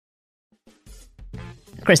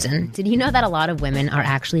Kristen, did you know that a lot of women are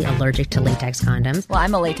actually allergic to latex condoms? Well,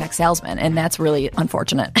 I'm a latex salesman, and that's really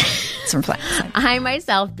unfortunate. I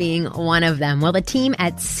myself being one of them. Well, the team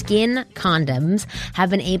at Skin Condoms have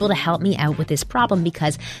been able to help me out with this problem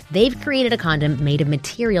because they've created a condom made of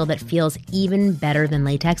material that feels even better than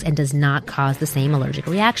latex and does not cause the same allergic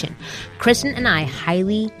reaction. Kristen and I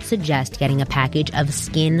highly suggest getting a package of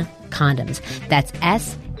Skin Condoms. That's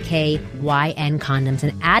SKYN condoms,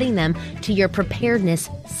 and adding them to your preparedness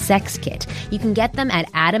sex kit. You can get them at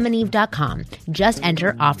adamandeve.com. Just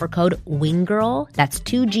enter offer code WINGGIRL, that's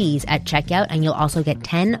 2 G's, at checkout, and you'll also get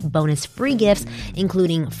 10 bonus free gifts,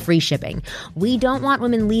 including free shipping. We don't want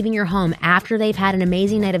women leaving your home after they've had an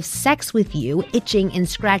amazing night of sex with you, itching and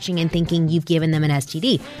scratching and thinking you've given them an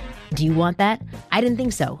STD. Do you want that? I didn't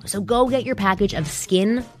think so. So go get your package of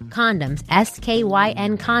Skin Condoms,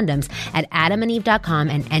 SKYN condoms, at adamandeve.com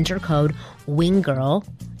and enter code WINGGIRL,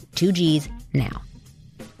 2 G's, now.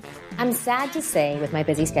 I'm sad to say, with my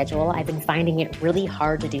busy schedule, I've been finding it really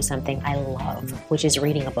hard to do something I love, which is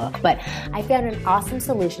reading a book. But I found an awesome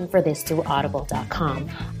solution for this through Audible.com.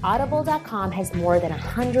 Audible.com has more than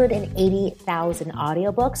 180,000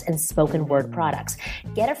 audiobooks and spoken word products.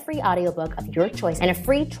 Get a free audiobook of your choice and a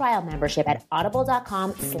free trial membership at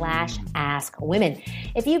audible.com/askwomen.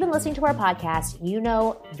 If you've been listening to our podcast, you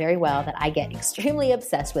know very well that I get extremely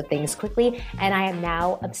obsessed with things quickly, and I am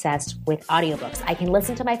now obsessed with audiobooks. I can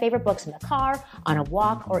listen to my favorite books in the car, on a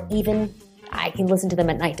walk, or even I can listen to them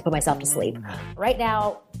at night to put myself to sleep. Right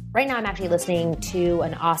now I'm actually listening to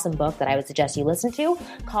an awesome book that I would suggest you listen to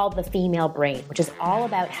called The Female Brain, which is all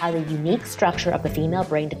about how the unique structure of the female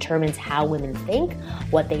brain determines how women think,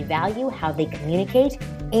 what they value, how they communicate,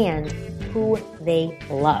 and who they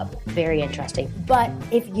love. Very interesting. But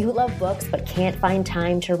if you love books but can't find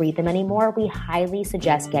time to read them anymore, we highly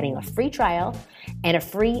suggest getting a free trial and a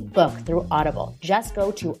free book through Audible. Just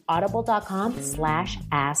go to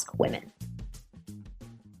audible.com/askwomen.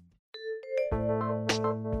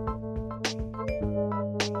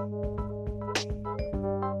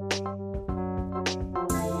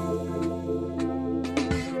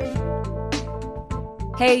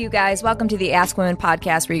 Hey, you guys. Welcome to the Ask Women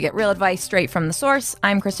podcast, where you get real advice straight from the source.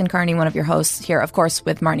 I'm Kristen Carney, one of your hosts here, of course,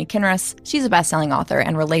 with Marnie Kinross. She's a best-selling author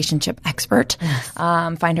and relationship expert.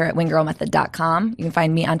 Find her at winggirlmethod.com. You can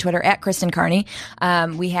find me on Twitter at Kristen Carney.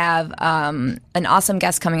 We have an awesome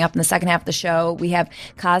guest coming up in the second half of the show. We have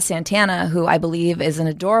Kaz Santana, who I believe is an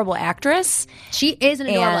adorable actress. She is an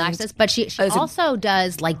adorable actress, but she also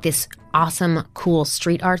does like this awesome, cool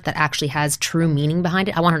street art that actually has true meaning behind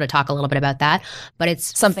it. I want her to talk a little bit about that, but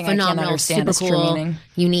it's something phenomenal, I can't understand super true cool, meaning.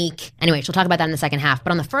 Unique. Anyway, she'll talk about that in the second half.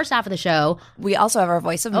 But on the first half of the show, we also have our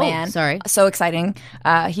Voice of Man. Sorry. So exciting.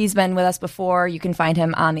 He's been with us before. You can find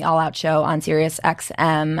him on the All Out Show on Sirius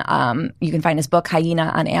XM. You can find his book,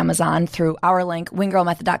 Hyena, on Amazon through our link,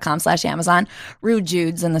 winggirlmethod.com/Amazon. Rude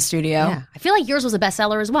Jude's in the studio. Yeah. I feel like yours was a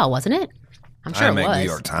bestseller as well, wasn't it? I'm sure I it make was. New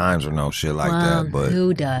York Times or no shit like that, but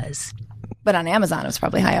who does? But on Amazon, it was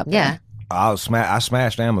probably high up there. I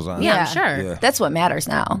smashed Amazon. Yeah, I'm sure. Yeah. That's what matters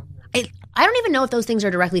now. I don't even know if those things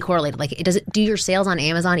are directly correlated. Like, do your sales on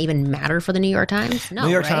Amazon even matter for the New York Times? No,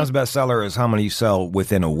 New York right? Times bestseller is how many you sell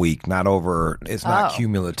within a week, not over. It's not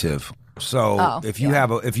cumulative. So if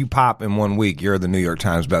you pop in 1 week, you're the New York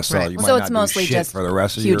Times bestseller. Right. You might So not it's do mostly shit just for the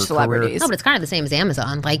rest of huge your celebrities. career. No, but it's kind of the same as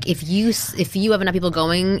Amazon. Like if you have enough people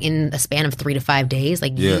going in a span of 3 to 5 days,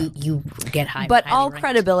 like you get high. But highly all ranked.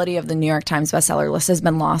 credibility of the New York Times bestseller list has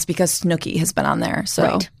been lost because Snooki has been on there.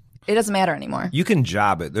 So it doesn't matter anymore. You can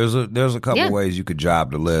job it. There's a couple ways you could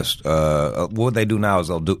job the list. What they do now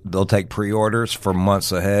is they'll take pre-orders for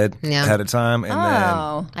months ahead of time, and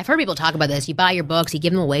then I've heard people talk about this. You buy your books, you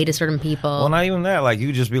give them away to certain people. well, not even that. Like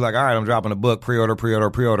you just be like, all right, I'm dropping a book,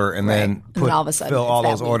 pre-order, and then And all of a sudden fill all it's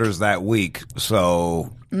that those week. orders that week.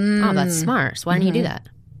 So Oh, that's smart. So why didn't you do that?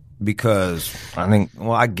 because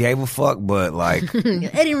I gave a fuck, but like I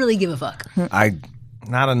didn't really give a fuck. I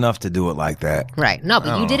not enough to do it like that. Right. No,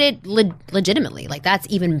 but you did it legitimately. Like that's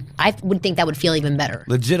even. I would think that would feel even better.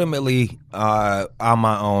 Legitimately, on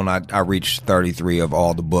my own, I reached 33 of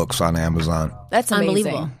all the books on Amazon. That's amazing.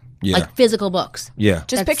 Unbelievable. Yeah. Like physical books. Yeah.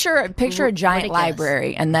 Just That's picture a giant ridiculous.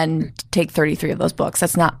 library and then take 33 of those books.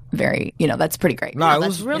 That's not very, that's pretty great. No, it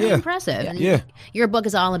That's was really yeah. impressive. And Yeah. your book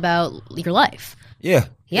is all about your life. Yeah.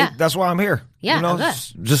 Yeah. That's why I'm here. Yeah, you know, good.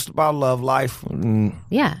 Just about love, life.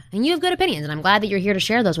 Yeah, and you have good opinions, and I'm glad that you're here to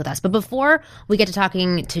share those with us. But before we get to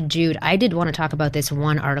talking to Jude, I did want to talk about this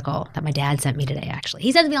one article that my dad sent me today, actually.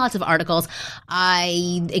 He sends me lots of articles.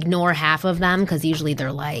 I ignore half of them because usually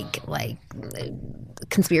they're like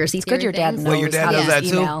conspiracy theory good your dad things. knows. Well, your dad does that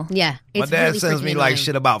email. too? Yeah. My it's dad really sends me freaking like annoying.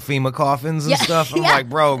 shit about FEMA coffins and stuff. I'm like,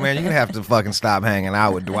 bro, man, you're going to have to fucking stop hanging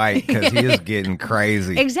out with Dwight because he is getting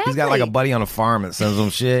crazy. Exactly. He's got like a buddy on a farm that sends him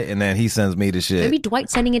shit, and then he sends me the shit. Maybe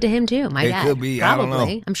Dwight's sending it to him too. My It dad. could be. Probably. I don't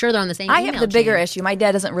know. I'm sure they're on the same I email have the bigger chain. issue. My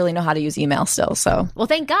dad doesn't really know how to use email still, so. Well,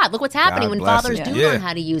 thank God. Look what's happening God when bless fathers him. do Yeah. learn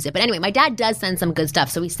how to use it. But anyway, my dad does send some good stuff.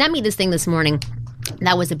 So he sent me this thing this morning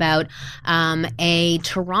that was about a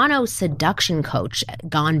Toronto seduction coach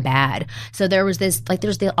gone bad. So there was this, like,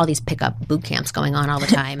 there's all these pickup boot camps going on all the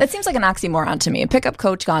time. That seems like an oxymoron to me. A pickup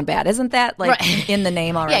coach gone bad. Isn't that like in the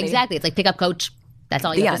name already? Yeah, exactly. It's like pickup coach. That's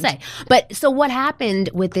all you The have to end. say. But so what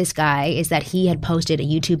happened with this guy is that he had posted a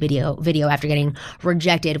YouTube video after getting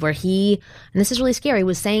rejected where he, and this is really scary,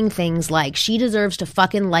 was saying things like she deserves to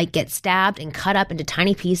fucking like get stabbed and cut up into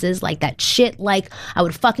tiny pieces like that shit. Like I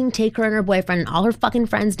would fucking take her and her boyfriend and all her fucking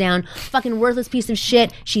friends down. Fucking worthless piece of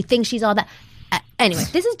shit. She thinks she's all that. Anyway,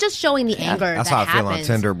 this is just showing the anger That's that how I feel happens.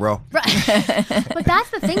 on Tinder, bro. But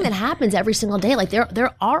that's the thing that happens every single day. Like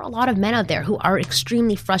there are a lot of men out there who are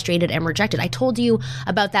extremely frustrated and rejected. I told you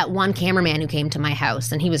about that one cameraman who came to my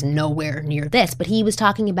house, and he was nowhere near this, but he was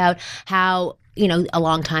talking about how, you know, a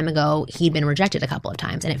long time ago he'd been rejected a couple of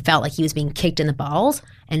times, and it felt like he was being kicked in the balls,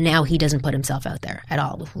 and now he doesn't put himself out there at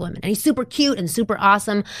all with women. And he's super cute and super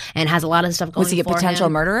awesome and has a lot of stuff going for him. Was he a potential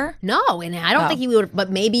murderer? No, and I don't think he would.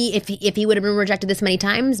 But maybe if he would have been rejected this many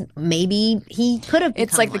times, maybe he could have.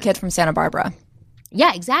 It's like become the kid from Santa Barbara.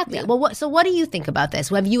 Yeah, exactly. Yeah. Well, what do you think about this?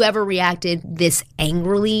 Have you ever reacted this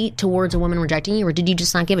angrily towards a woman rejecting you, or did you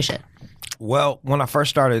just not give a shit? Well, when I first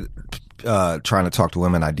started trying to talk to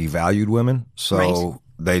women, I devalued women. So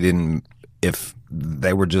they didn't, if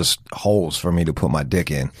they were just holes for me to put my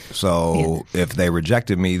dick in. So if they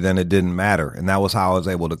rejected me, then it didn't matter. And that was how I was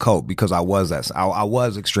able to cope because I was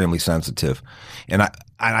extremely sensitive. And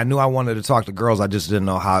I knew I wanted to talk to girls. I just didn't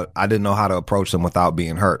know how to approach them without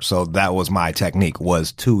being hurt. So that was my technique,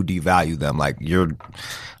 was to devalue them. Like you're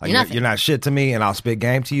not shit to me, and I'll spit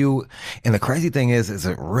game to you. And the crazy thing is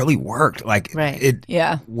it really worked. Like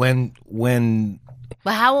when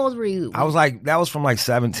But how old were you? I was like, that was from like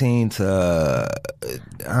 17 to, I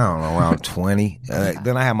don't know, around 20.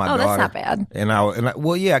 Then I had my daughter. Oh, that's not bad.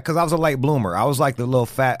 Well, yeah, because I was a late bloomer. I was like I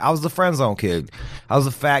was the friend zone kid. I was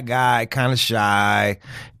a fat guy, kind of shy,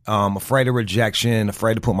 afraid of rejection,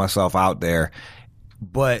 afraid to put myself out there.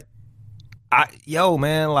 But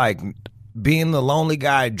man, like being the lonely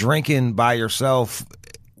guy drinking by yourself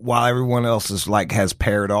while everyone else is like has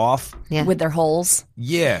paired off. Yeah. With their holes.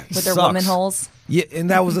 Yeah. With their woman holes. Yeah, and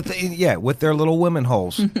that was the thing. Yeah, with their little women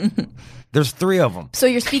holes. There's 3 of them. So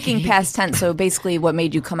you're speaking past tense. So basically what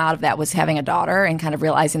made you come out of that was having a daughter and kind of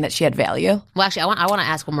realizing that she had value. Well, actually, I want to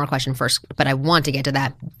ask one more question first, but I want to get to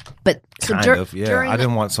that. But so Kind of, yeah. I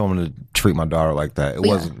didn't want someone to treat my daughter like that. It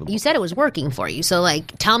wasn't. You said it was working for you. So,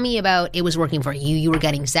 like, tell me about it was working for you. You were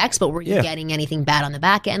getting sex, but were you getting anything bad on the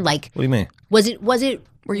back end? Like, What do you mean? Was it?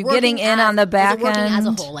 Were you getting in on the back was it working as a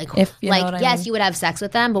end? whole? Like, If you know what I yes, mean. you would have sex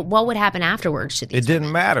with them, but what would happen afterwards to these? It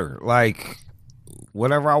didn't matter. Like,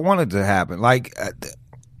 whatever I wanted to happen. Like,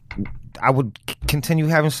 I would continue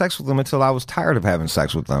having sex with them until I was tired of having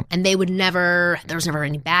sex with them. And there was never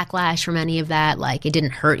any backlash from any of that. Like, it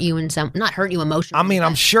didn't hurt you not hurt you emotionally. I mean,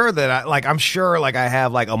 I'm sure that I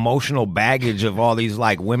have like emotional baggage of all these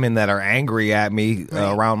like women that are angry at me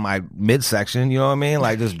around my midsection. You know what I mean?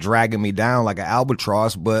 Like just dragging me down like an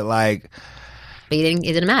albatross. But like, but it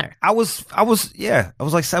didn't matter. I was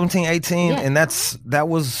like 17, 18, and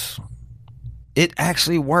it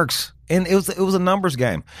actually works. And it was a numbers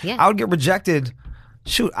game. Yeah. I would get rejected.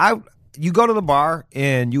 Shoot, you go to the bar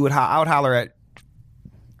and I would holler at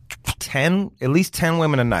at least 10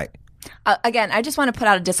 women a night. Again, I just want to put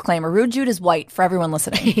out a disclaimer. Rude Jude is white for everyone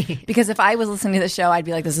listening. Because if I was listening to the show, I'd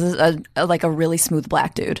be like, this is a really smooth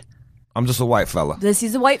black dude. I'm just a white fella.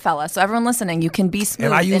 He's a white fella. So everyone listening, you can be smooth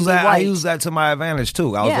and I use be that. white. I use that to my advantage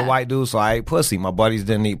too. I was a white dude, so I ate pussy. My buddies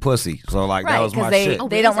didn't eat pussy, so like that was my shit.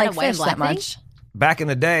 They don't Is that like a white and fish black that thing? much. Back in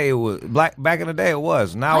the day, it was Back in the day, it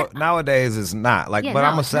was. Nowadays, it's not. Like, Yeah, but no,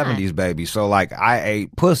 I'm a it's not. '70s baby, so like I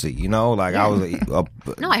ate pussy. You know, like I was.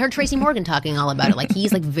 No, I heard Tracy Morgan talking all about it. Like,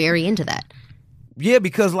 he's like very into that. Yeah,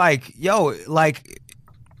 because like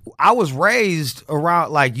I was raised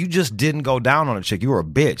around like you just didn't go down on a chick. You were a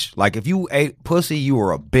bitch. Like if you ate pussy, you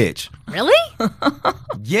were a bitch. Really?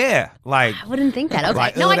 Yeah, like I wouldn't think that. Okay,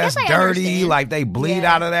 like, no, I guess that's I dirty. understand. Like they bleed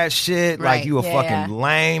out of that shit. Right. Like you a fucking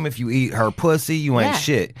lame if you eat her pussy. You ain't Yeah.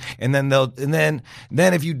 shit. And then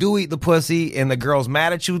then if you do eat the pussy and the girl's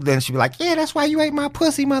mad at you, then she'll be like, yeah, that's why you ate my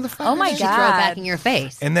pussy, motherfucker. Oh my You throw it God. back in your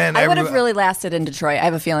face. And then I would have really lasted in Detroit. I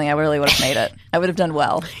have a feeling I really would have made it. I would have done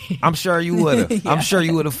well. I'm sure you would have. I'm sure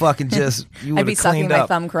you would have fucking just. You would I'd be have sucking cleaned my up.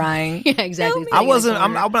 thumb crying. Yeah, exactly. I wasn't.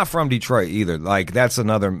 I'm not from Detroit either. Like that's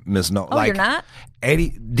another misnomer. Oh, like, you're not?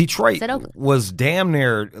 Detroit Is that Oakland? was damn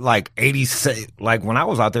near like 80. Like when I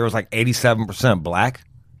was out there, it was like 87% black.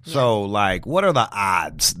 So like, what are the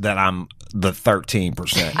odds that I'm the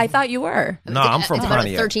 13%? I thought you were. No, I'm from It's about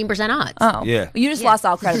a Pontiac. 13% odds. Oh. Yeah. You just lost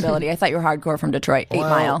all credibility. I thought you were hardcore from Detroit, 8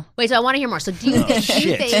 Mile. Wait, so I want to hear more. So do you, do you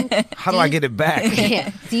Shit. think? How do I get it back?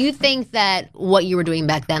 Yeah. Do you think that what you were doing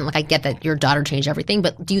back then, like I get that your daughter changed everything,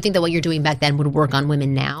 but do you think that what you're doing back then would work on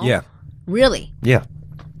women now? Yeah. Really? Yeah.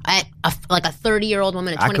 Like a 30-year-old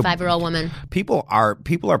woman, a 25-year-old woman? People are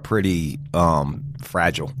pretty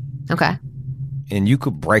fragile. Okay. And you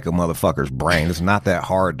could break a motherfucker's brain. It's not that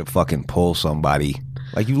hard to fucking pull somebody.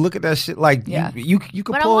 Like you look at that shit, like you could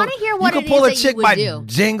But I pull. wanna hear what you could it pull is a that chick you would by do.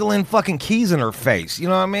 jingling fucking keys in her face. You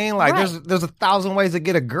know what I mean? Like Right. there's 1,000 ways to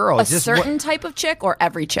get a girl. A It's just certain type of chick or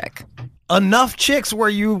every chick? enough chicks where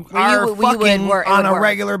you Where are you would fucking work- it on would a work.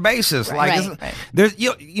 regular basis. Like Right. it's- Right. there's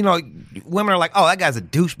you know women are like, oh, that guy's a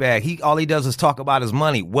douchebag. All he does is talk about his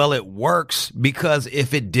money. Well, it works because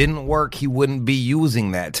if it didn't work, he wouldn't be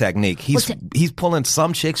using that technique. He's pulling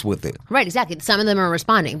some chicks with it. Right, exactly. Some of them are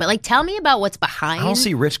responding. But like tell me about what's behind. I don't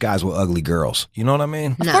see rich guys with ugly girls. You know what I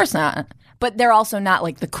mean? Of course not. But they're also not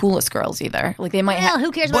like the coolest girls either. Like they might Well, have. who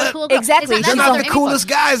cares about But- a cool girl? Exactly. It's They're She's not a- the coolest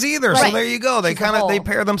guys either. So Right. there you go. They She's a kind of they whole.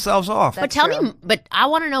 pair themselves off. But tell me, but I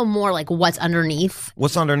want to know more like what's underneath.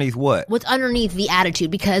 What's underneath what? What's underneath the attitude?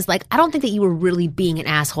 Because like I don't think that you were really being an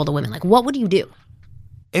asshole to women. Like what would you do?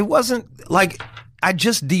 It wasn't like I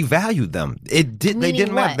just devalued them. It did. They Meaning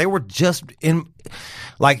didn't matter. what? They were just in.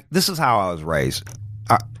 Like this is how I was raised.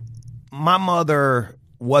 My mother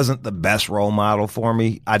wasn't the best role model for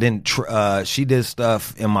me. I didn't. She did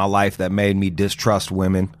stuff in my life that made me distrust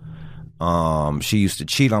women. She used to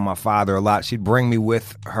cheat on my father a lot. She'd bring me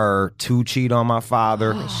with her to cheat on my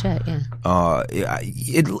father. Shit, yeah.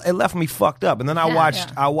 It left me fucked up. And then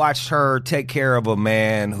I watched her take care of a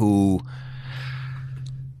man who,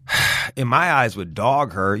 in my eyes, would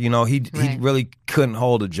dog her. You know, he really couldn't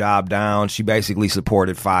hold a job down. She basically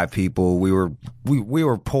supported 5 people. We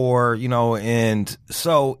were poor, you know, and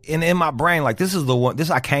so in my brain, like this is the one.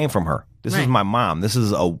 I came from her. This is my mom. This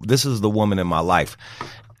is the woman in my life,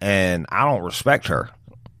 and I don't respect her.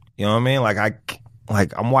 You know what I mean?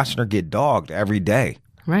 Like I'm watching her get dogged every day.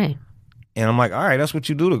 Right. And I'm like, all right, that's what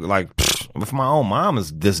you do. If my own mom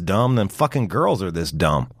is this dumb, then fucking girls are this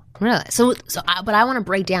dumb. Really? But I want to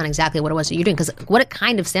break down exactly what it was that you're doing, because what it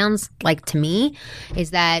kind of sounds like to me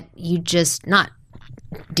is that you just not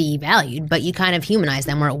devalued, but you kind of humanized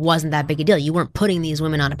them where it wasn't that big a deal. You weren't putting these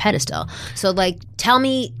women on a pedestal. So, like, tell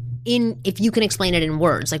me if you can explain it in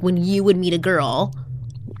words, like when you would meet a girl,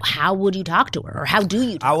 how would you talk to her, or how do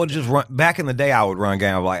you talk? I would just run. Back in the day, I would run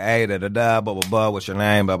game of like, hey, da da da, blah blah blah. What's your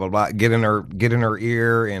name? Blah blah blah. Get in her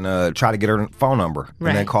ear and try to get her phone number, and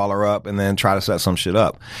then call her up, and then try to set some shit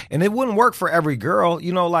up. And it wouldn't work for every girl,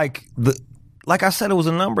 you know. Like I said, it was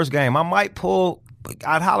a numbers game.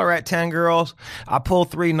 I'd holler at 10 girls. I pull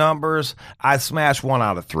 3 numbers. I'd smash 1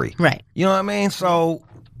 out of 3. Right. You know what I mean? So.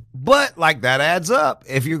 But like that adds up.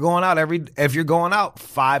 If you're going out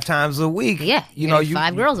 5 times a week, Yeah, you know,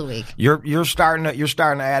 5 girls a week. You're starting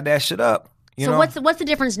to add that shit up. You So know? what's the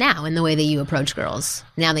difference now in the way that you approach girls?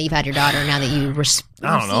 Now that you've had your daughter, now that you see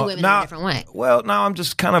women in a different way. Well, now I'm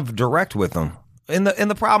just kind of direct with them. And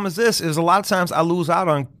the problem is a lot of times I lose out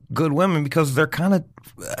on good women because they're kind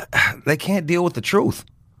of they can't deal with the truth.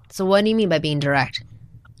 So what do you mean by being direct?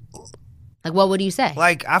 Like, what would you say?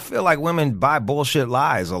 Like, I feel like women buy bullshit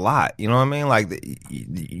lies a lot. You know what I mean? Like,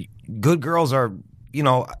 the good girls are, you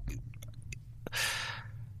know,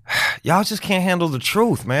 y'all just can't handle the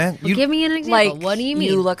truth, man. Well, give me an example. Like, what do you mean?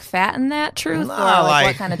 You look fat in that truth? Nah, or like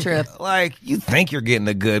what kind of truth? Like, you think you're getting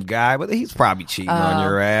a good guy, but he's probably cheating on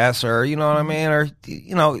your ass, or you know what I mean, or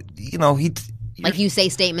you know he. Like you say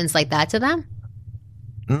statements like that to them?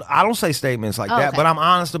 I don't say statements like that, okay. but I'm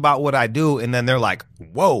honest about what I do, and then they're like,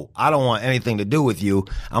 "Whoa, I don't want anything to do with you.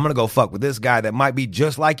 I'm gonna go fuck with this guy that might be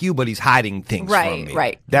just like you, but he's hiding things from me."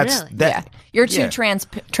 Right. That's Really? that. You're too yeah.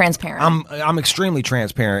 transparent. I'm extremely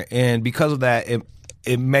transparent, and because of that,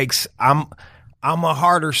 it makes I'm a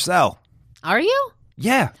harder sell. Are you?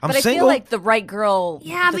 Yeah, I'm but I single. feel like the right girl.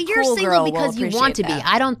 Yeah, the but you're cool single girl because will you want to appreciate be.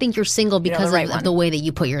 that. I don't think you're single because the right of one. the way that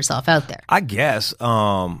you put yourself out there. I guess.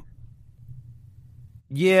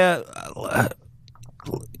 Yeah.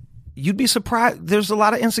 You'd be surprised. There's a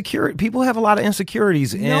lot of insecurity. People have a lot of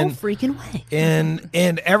insecurities. No freaking way.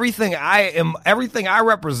 And everything I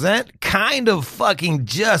represent kind of fucking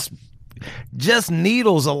just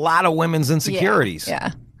needles a lot of women's insecurities.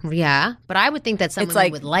 Yeah. Yeah, but I would think that some It's women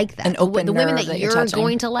like would like that. an open the women nerve that that you're you're touching.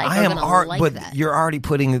 going to like I are am going to art, like but that. you're already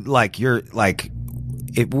putting like you're like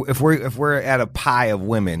if we're at a pie of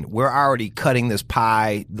women, we're already cutting this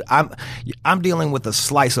pie. I'm dealing with a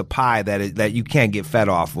slice of pie that you can't get fed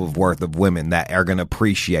off of worth of women that are going to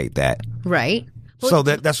appreciate that. Right. So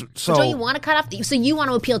that's so. Don't you want to cut off? So you want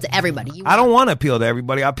to appeal to everybody? I don't want to appeal to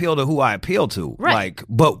everybody. I appeal to who I appeal to. Right. Like,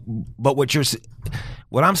 but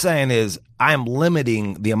what I'm saying is I am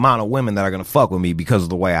limiting the amount of women that are going to fuck with me because of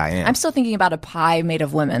the way I am. I'm still thinking about a pie made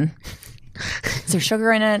of women. Is there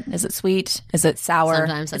sugar in it? Is it sweet? Is it sour?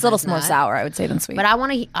 Sometimes it's a little more not. sour, I would say, than sweet. But I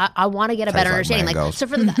want to get a better Tastes like understanding. Like, mangoes. so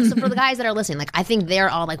for the guys that are listening, like, I think they're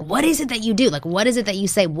all like, what is it that you do? Like, what is it that you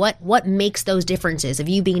say? What makes those differences of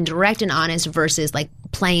you being direct and honest versus like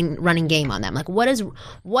running game on them? Like, what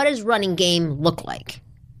does running game look like?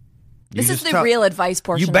 this You is just the real advice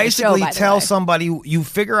portion You of the basically show, by the tell way. somebody, you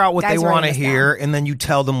figure out what Guys, they want to writing this hear, down. and then you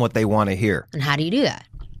tell them what they want to hear. And how do you do that?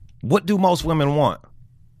 What do most women want?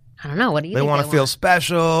 I don't know. What do you They think want to feel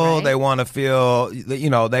special. Right. They want to feel, They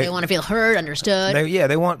want to feel heard, understood.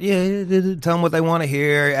 They want, tell them what they want to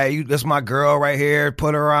hear. Hey, that's my girl right here.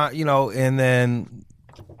 Put her on, and then,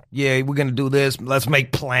 we're going to do this. Let's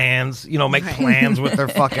make plans, make plans with their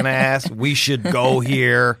fucking ass. We should go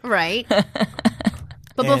here. Right.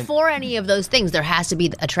 But before any of those things, there has to be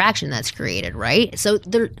the attraction that's created, right? So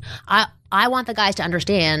I want the guys to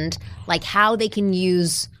understand like how they can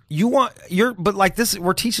use. But like this,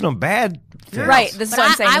 we're teaching them bad things. Right. This is what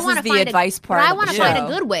I'm saying. This wanna is the find advice part. But I of want the to find show. a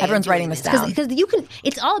good way. of Everyone's doing writing this down. because you can.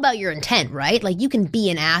 It's all about your intent, right? Like you can be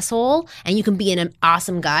an asshole and you can be an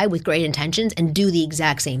awesome guy with great intentions and do the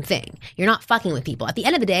exact same thing. You're not fucking with people. At the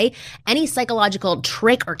end of the day, any psychological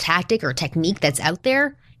trick or tactic or technique that's out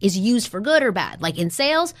there is used for good or bad. Like in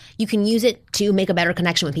sales, you can use it to make a better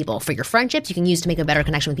connection with people. For your friendships, you can use it to make a better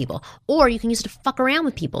connection with people. Or you can use it to fuck around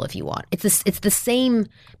with people if you want. It's the same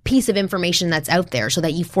piece of information that's out there so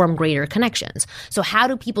that you form greater connections. So how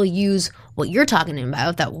do people use what you're talking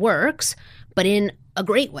about that works, but in a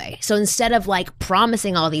great way? So instead of like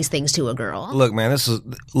promising all these things to a girl. Look, man,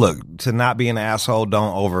 to not be an asshole,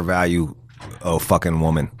 don't overvalue a fucking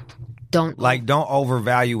woman. Don't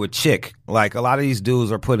overvalue a chick. Like a lot of these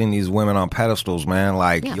dudes are putting these women on pedestals, man.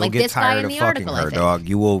 Like you'll like get this guy tired in of the fucking article, I her, think. dog.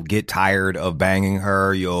 You will get tired of banging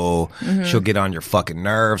her. She'll get on your fucking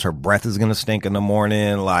nerves. Her breath is gonna stink in the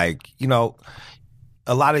morning. Like,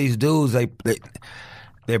 a lot of these dudes,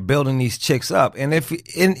 they're building these chicks up, and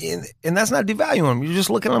and that's not devaluing them. You're just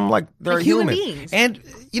looking at them like they're Like a human human, beings.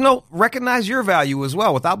 and recognize your value as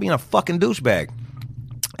well without being a fucking douchebag.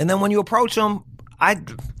 And then when you approach them,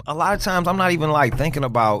 a lot of times I'm not even like thinking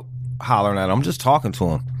about hollering at them. I'm just talking to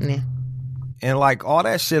them, Yeah. and like all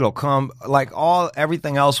that shit will come. Like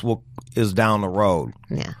everything else is down the road.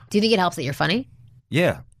 Yeah. Do you think it helps that you're funny?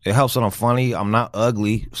 Yeah. It helps that I'm funny. I'm not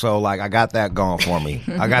ugly. So, like, I got that going for me.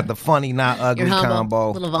 I got the funny, not ugly You're humble, combo.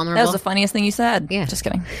 a little vulnerable. That was the funniest thing you said. Yeah. Just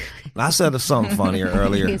kidding. I said something funnier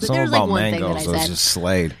earlier. There's Something like about one thing that mangoes. I So it's said. just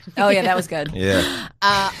Slade. Oh, yeah, that was good. Yeah.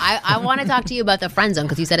 I want to talk to you about the friend zone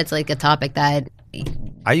because you said it's like a topic that.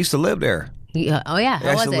 I used to live there. Oh yeah, how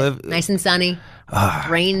I was used it? to live- Nice and sunny.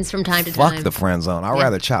 Rains from time to Fuck time. the friend zone. I'd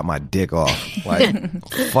rather chop my dick off. Like,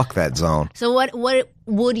 fuck that zone. So what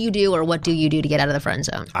would you do, or what do you do to get out of the friend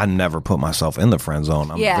zone? I never put myself in the friend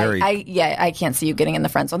zone. I'm very. I can't see you getting in the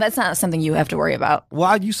friend zone. That's not something you have to worry about. Well,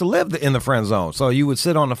 I used to live in the friend zone. So you would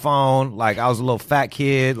sit on the phone, like I was a little fat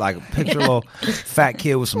kid, like picture a little fat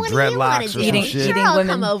kid with some What do you wanna dreadlocks or do? some Eating- shit. Sure, eating I'll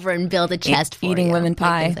women- come over and build a chest for eating you. women Like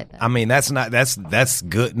pie. things like that. I mean, that's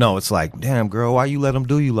good. No, it's like, damn, girl, why you let him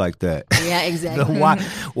do you like that? Yeah, exactly.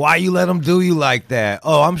 Why you let him do you like that?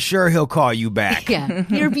 Oh, I'm sure he'll call you back. Yeah,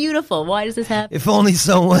 you're beautiful. Why does this happen? If only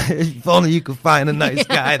you could find a nice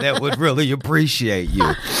guy that would really appreciate you.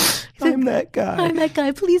 I'm that guy. I'm that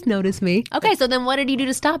guy. Please notice me. Okay, so then what did you do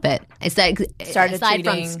to stop it? Aside from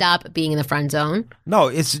cheating. stop being in the friend zone, No,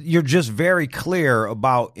 you're just very clear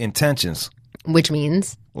about intentions. which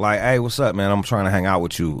means Like, hey, what's up, man? I'm trying to hang out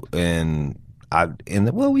with you, and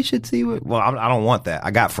we should see what. Well, I don't want that. I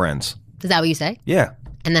got friends. is that what you say? Yeah,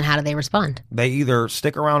 And then how do they respond? they either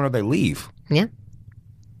stick around or they leave. Yeah.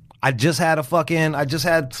 I just had a fucking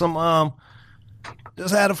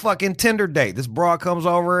Tinder date. This broad comes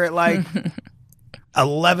over at like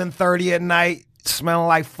 11:30 at night, smelling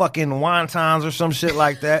like fucking wontons or some shit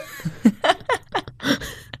like that.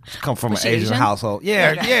 Come from an Asian household.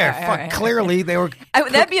 Yeah, right. Clearly, they were.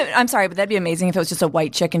 I'm sorry, but that'd be amazing if it was just a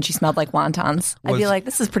white chick and she smelled like wontons. I'd be like,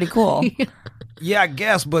 this is pretty cool. Yeah, I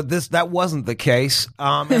guess, but that wasn't the case.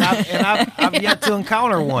 And I've yet to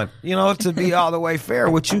encounter one. To be all the way fair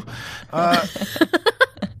with you.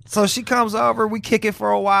 So she comes over. We kick it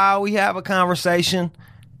for a while. We have a conversation.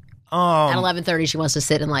 At 11:30, she wants to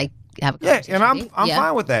sit and have a conversation. Yeah, and I'm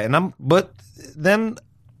fine with that. But then.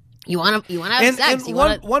 You want to have sex.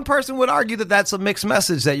 And one person would argue that that's a mixed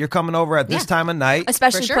message, that you're coming over at this time of night.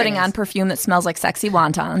 Especially putting on perfume that smells like sexy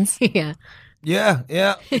wontons. Yeah. Yeah.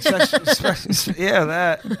 Yeah,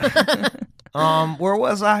 that. Where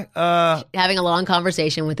was I? Having a long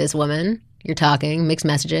conversation with this woman. You're talking, mixed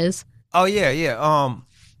messages. Oh, yeah.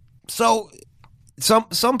 So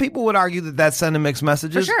some people would argue that that's sending mixed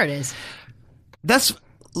messages. For sure it is.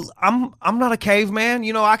 I'm not a caveman.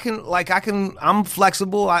 I'm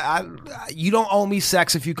flexible. You don't owe me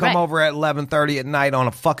sex if you come over at 11:30 at night on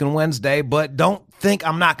a fucking Wednesday, but don't think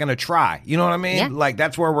I'm not going to try. You know what I mean? Yeah.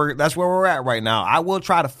 That's where we're at right now. I will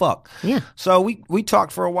try to fuck. Yeah. So we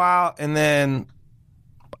talked for a while, and then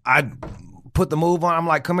I put the move on. I'm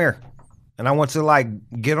like, come here. And I went to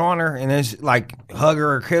get on her and then hug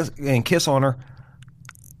her or kiss on her.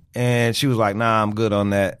 And she was like, nah, I'm good on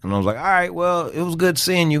that. And I was like, all right, well, it was good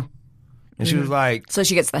seeing you. And she was like... So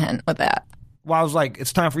she gets the hint with that. Well, I was like,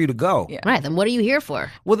 it's time for you to go. Yeah. Right, then what are you here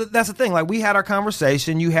for? Well, that's the thing. We had our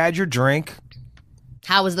conversation. You had your drink.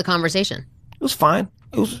 How was the conversation? It was fine.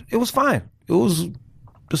 It was fine. It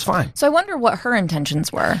was fine. So I wonder what her intentions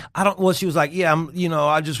were. She was like, yeah,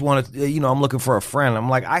 I just wanted, I'm looking for a friend. I'm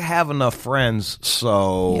like, I have enough friends,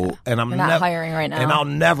 so, and I'm not hiring right now. And I'll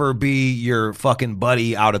never be your fucking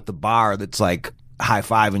buddy out at the bar that's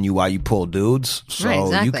high-fiving you while you pull dudes. So right,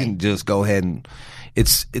 exactly. You can just go ahead and,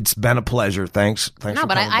 it's been a pleasure. Thanks no, for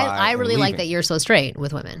but coming by I really and like leaving. that you're so straight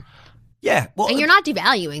with women. Yeah. Well, And you're not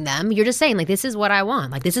devaluing them. You're just saying, this is what I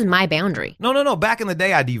want. This is my boundary. No. Back in the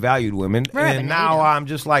day, I devalued women. Right, and now I'm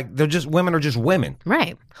just women are just women.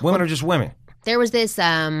 Right. Women are just women. There was this...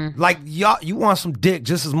 y'all, you want some dick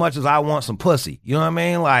just as much as I want some pussy. You know what I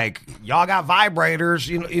mean? Y'all got vibrators.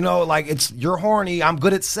 You're horny. I'm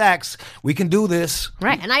good at sex. We can do this.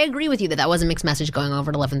 Right. And I agree with you that was a mixed message going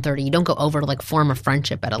over at 11:30. You don't go over to form a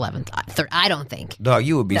friendship at 11:30. I don't think. Dog,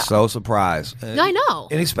 you would be so surprised. I know.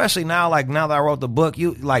 And especially now, now that I wrote the book,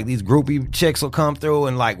 these groupie chicks will come through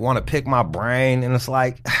and want to pick my brain. And it's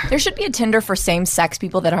there should be a Tinder for same-sex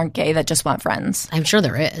people that aren't gay that just want friends. I'm sure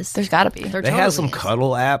there is. There's got to be. They had some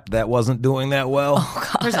cuddle app that wasn't doing that well. Oh,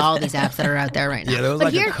 God. There's all these apps that are out there right now. Yeah, there was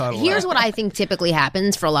but a cuddle here's app. what I think typically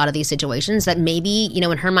happens for a lot of these situations, that maybe,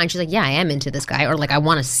 in her mind, she's like, yeah, I am into this guy, or I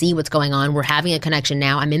want to see what's going on. We're having a connection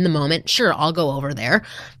now. I'm in the moment. Sure, I'll go over there.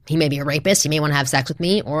 He may be a rapist. He may want to have sex with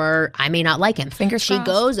me, or I may not like him. Fingers She crossed.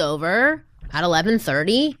 goes over at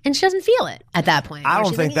 11:30 and she doesn't feel it at that point. I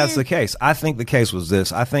don't think that's the case. I think the case was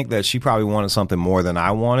this. I think that she probably wanted something more than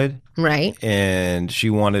I wanted. Right. And she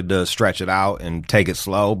wanted to stretch it out and take it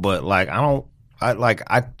slow. But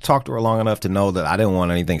I talked to her long enough to know that I didn't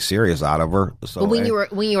want anything serious out of her. So But when you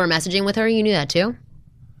were messaging with her, you knew that too?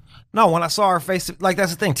 No, when I saw her face,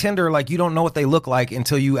 that's the thing. Tinder, you don't know what they look like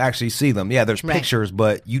until you actually see them. Yeah, there's pictures,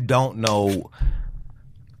 but you don't know.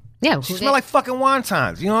 Yeah. She smell like fucking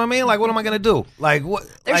wontons. You know what I mean? What am I going to do? What?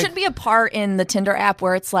 There should be a part in the Tinder app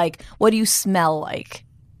where it's what do you smell like?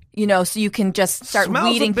 So you can just start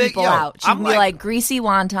weeding people out. She can be greasy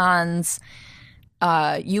wontons.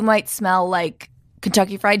 You might smell like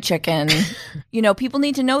Kentucky Fried Chicken. People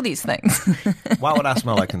need to know these things. Why would I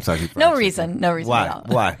smell like Kentucky Fried No Chicken? reason. No reason Why? at all.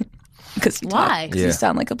 Why? Because you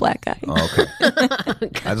sound like a black guy. Oh, okay.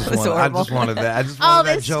 I just wanted that. I just wanted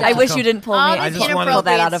that joke. I wish you didn't pull me. All I this just wanted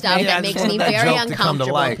that out of stuff me. that I makes just me wanted that very joke to come to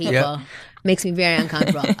uncomfortable, light. people. Yep. Makes me very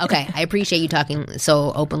uncomfortable. Okay, I appreciate you talking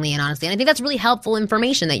so openly and honestly. And I think that's really helpful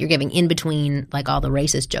information that you're giving in between all the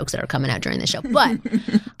racist jokes that are coming out during the show. But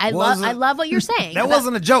I love what you're saying. That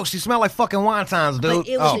wasn't a joke. She smelled like fucking wontons, dude. But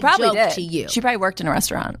it was a Probably joke did. to you. She probably worked in a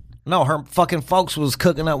restaurant. No, her fucking folks was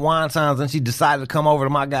cooking up wontons, and she decided to come over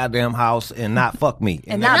to my goddamn house and not fuck me.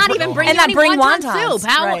 And then Not even bring And not any bring wonton wontons. soup.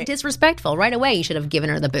 How Right. disrespectful. Right away, you should have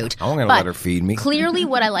given her the boot. I'm gonna But let her feed me. Clearly,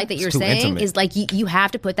 what I like that you're too saying intimate. is you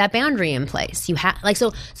have to put that boundary in place. You have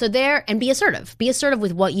so there, and be assertive. Be assertive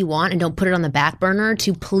with what you want, and don't put it on the back burner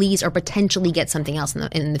to please or potentially get something else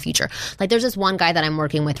in the future. There's this one guy that I'm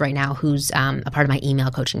working with right now who's a part of my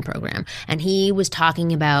email coaching program, and he was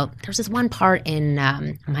talking about there's this one part in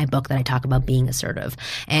my book that I talk about being assertive.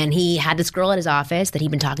 And he had this girl at his office that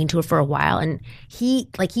he'd been talking to her for a while, and he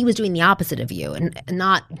was doing the opposite of you, and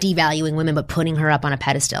not devaluing women, but putting her up on a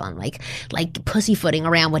pedestal and like pussyfooting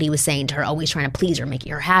around what he was saying to her, always trying to please her,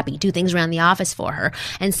 making her happy, do things around the office for her.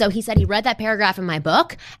 And so he said he read that paragraph in my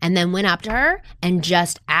book and then went up to her and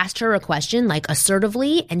just asked her a question, like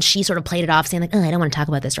assertively, and she sort of played it off saying like, oh, I don't want to talk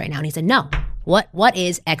about this right now. And he said, no. What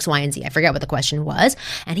is X, Y, and Z? I forget what the question was.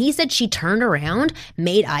 And he said she turned around,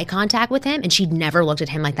 made eye contact with him, and she'd never looked at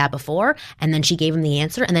him like that before. And then she gave him the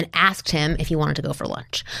answer and then asked him if he wanted to go for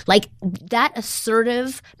lunch. Like, that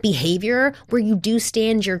assertive behavior where you do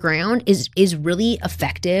stand your ground is really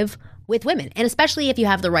effective with women. And especially if you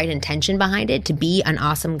have the right intention behind it to be an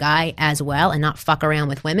awesome guy as well and not fuck around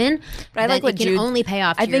with women. But I like what Jude, only pay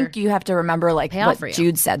off. I think you have to remember like what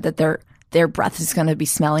Jude said, that their breath is going to be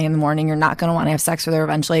smelly in the morning. You're not going to want to have sex with her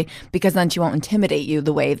eventually, because then she won't intimidate you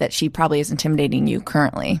the way that she probably is intimidating you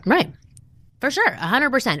currently. Right. For sure.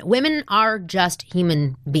 100%. Women are just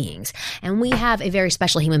human beings. And we have a very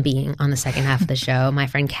special human being on the second half of the show, my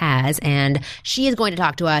friend Kaz, and she is going to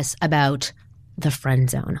talk to us about the friend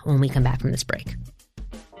zone when we come back from this break.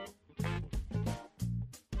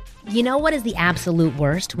 You know what is the absolute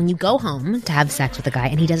worst? When you go home to have sex with a guy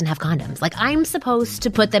and he doesn't have condoms. Like, I'm supposed to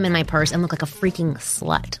put them in my purse and look like a freaking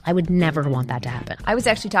slut. I would never want that to happen. I was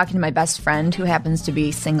actually talking to my best friend who happens to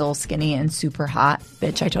be single, skinny, and super hot.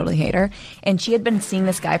 Bitch, I totally hate her. And she had been seeing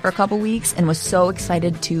this guy for a couple weeks and was so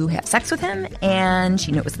excited to have sex with him. And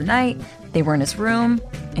she knew it was the night. They were in his room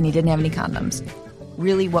and he didn't have any condoms.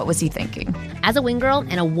 Really, what was he thinking? As a wing girl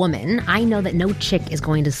and a woman, I know that no chick is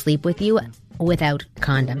going to sleep with you without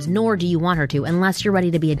condoms, nor do you want her to unless you're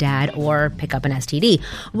ready to be a dad or pick up an STD,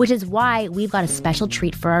 which is why we've got a special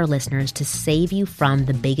treat for our listeners to save you from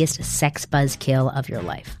the biggest sex buzz kill of your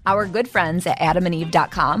life. Our good friends at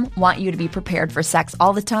adamandeve.com want you to be prepared for sex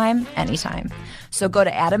all the time, anytime. So go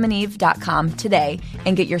to adamandeve.com today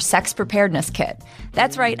and get your sex preparedness kit.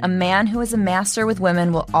 That's right, a man who is a master with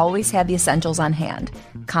women will always have the essentials on hand.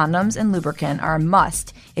 Condoms and lubricant are a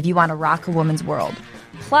must if you want to rock a woman's world.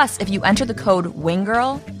 Plus, if you enter the code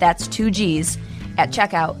WINGGIRL, that's 2 G's, at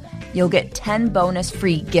checkout, you'll get 10 bonus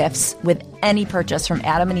free gifts with any purchase from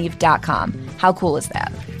adamandeve.com. How cool is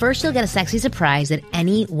that? First, you'll get a sexy surprise that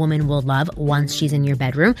any woman will love once she's in your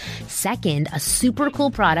bedroom. Second, a super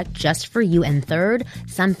cool product just for you. And third,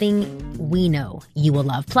 something we know you will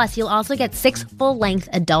love. Plus, you'll also get 6 full-length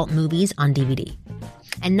adult movies on DVD.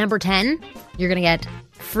 And number 10, you're going to get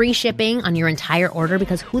free shipping on your entire order,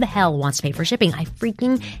 because who the hell wants to pay for shipping? I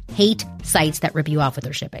freaking hate sites that rip you off with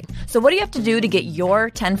their shipping. So what do you have to do to get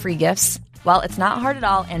your 10 free gifts? Well, it's not hard at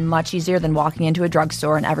all and much easier than walking into a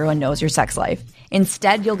drugstore and everyone knows your sex life.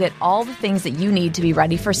 Instead, you'll get all the things that you need to be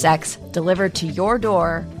ready for sex delivered to your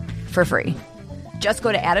door for free. Just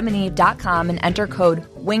go to adamandeve.com and enter code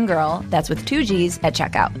WINGGIRL, that's with 2 G's, at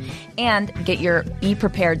checkout. And get your Be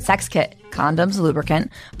Prepared sex kit, condoms,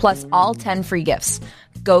 lubricant, plus all 10 free gifts.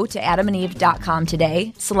 Go to adamandeve.com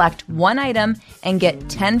today, select one item, and get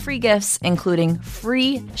 10 free gifts, including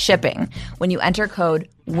free shipping, when you enter code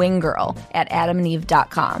WINGGIRL at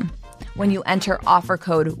adamandeve.com. When you enter offer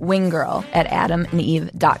code WINGGIRL at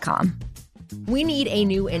adamandeve.com. We need a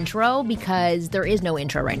new intro because there is no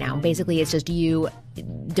intro right now. Basically, it's just you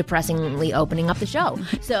depressingly opening up the show.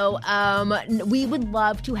 So we would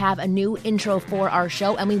love to have a new intro for our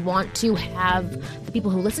show, and we want to have the people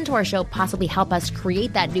who listen to our show possibly help us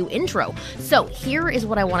create that new intro. So here is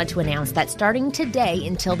what I wanted to announce, that starting today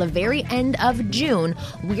until the very end of June,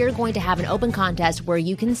 we are going to have an open contest where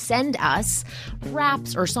you can send us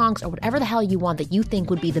raps or songs or whatever the hell you want that you think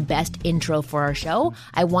would be the best intro for our show.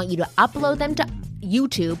 I want you to upload them to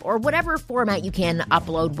YouTube or whatever format you can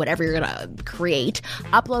upload, whatever you're going to create.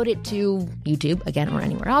 Upload it to YouTube, again, or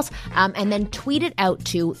anywhere else, and then tweet it out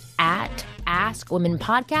to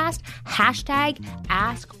 @AskWomenPodcast,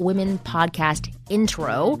 #AskWomenPodcast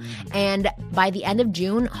intro. And by the end of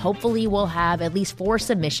June, hopefully we'll have at least 4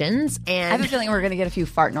 submissions. And I have a feeling we're going to get a few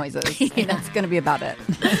fart noises. Yeah. And that's going to be about it.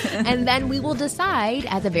 And then we will decide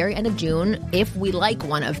at the very end of June if we like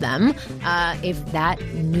one of them, if that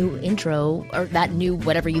new intro or that new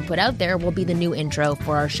whatever you put out there will be the new intro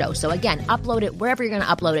for our show. So again, upload it wherever you're going to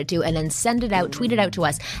upload it to, and then send it out, tweet it out to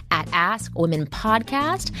us at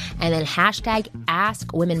 @AskWomenPodcast, and then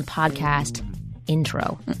 #AskWomenPodcast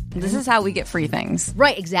intro. This is how we get free things.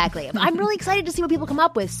 Right, exactly. I'm really excited to see what people come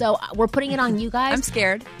up with. So we're putting it on you guys. I'm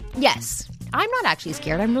scared. Yes. I'm not actually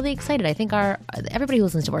scared. I'm really excited. I think everybody who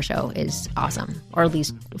listens to our show is awesome, or at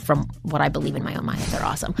least from what I believe in my own mind, they're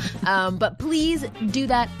awesome. But please do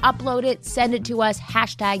that. Upload it, send it to us,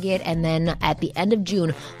 hashtag it, and then at the end of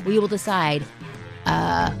June, we will decide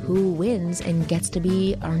who wins and gets to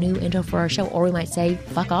be our new intro for our show. Or we might say,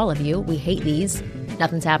 fuck all of you. We hate these.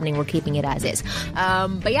 Nothing's happening. We're keeping it as is.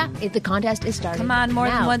 But yeah, the contest is starting. Come on, more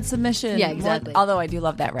now. than one submission. Yeah, exactly. Although I do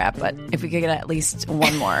love that rap, but if we could get at least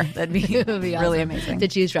one more, that'd be, really awesome amazing to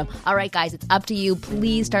choose from. All right, guys, it's up to you.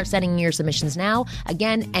 Please start sending your submissions now.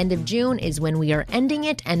 Again, end of June is when we are ending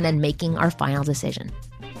it and then making our final decision.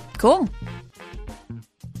 Cool.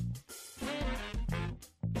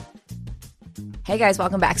 Hey guys,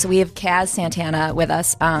 welcome back. So we have Kaz Santana with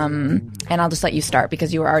us, and I'll just let you start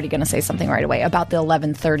because you were already going to say something right away about the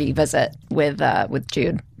 11:30 visit with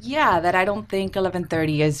Jude. Yeah, that I don't think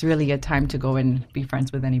 11:30 is really a time to go and be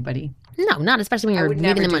friends with anybody. No, not especially when you're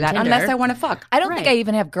meeting them on Tinder. Unless I want to fuck. I don't think I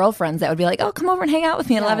even have girlfriends that would be like, "Oh, come over and hang out with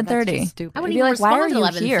me at 11:30." I would be even like, "Why are respond you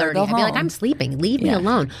at here? 11:30. Go I'd be like, home." "I'm sleeping. Leave me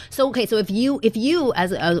alone." So okay, so if you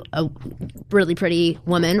as a really pretty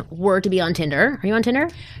woman were to be on Tinder, are you on Tinder?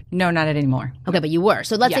 No, not anymore. Okay, but you were.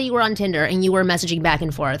 So let's say you were on Tinder and you were messaging back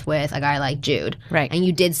and forth with a guy like Jude, Right. And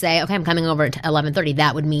you did say, "Okay, I'm coming over at 11:30."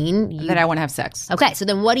 That would mean That I want to have sex. Okay, so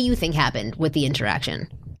then what do you think happened with the interaction?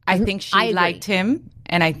 I think she agree. liked him,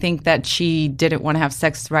 and I think that she didn't want to have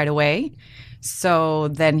sex right away. So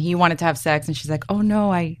then he wanted to have sex, and she's like, "Oh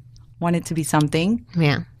no, I want it to be something."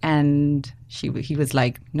 Yeah. And he was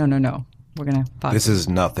like, "No, we're gonna fuck." This is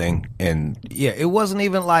nothing. And yeah, it wasn't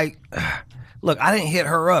even like, look, I didn't hit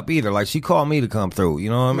her up either. Like, she called me to come through. You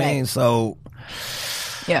know what I mean? So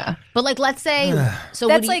Yeah. But like, let's say, so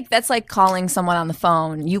That's like calling someone on the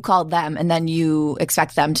phone. You called them, and then you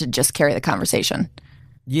expect them to just carry the conversation.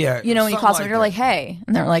 yeah, You know, when you something call someone, you're that. like, "Hey,"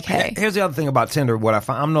 and they're like, "Hey." Here's the other thing about Tinder. What I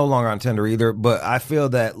find, I'm no longer on Tinder either, but I feel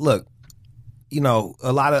that, look, you know,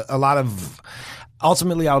 a lot of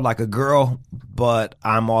ultimately I would like a girl, but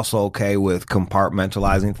I'm also okay with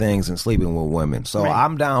compartmentalizing things and sleeping with women. So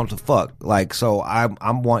I'm down to fuck. Like, so I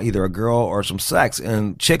want either a girl or some sex,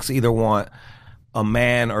 and chicks either want a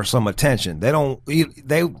man or some attention. They don't.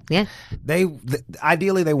 They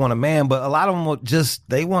ideally they want a man, but a lot of them will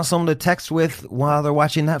they want someone to text with while they're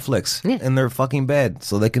watching Netflix in their fucking bed,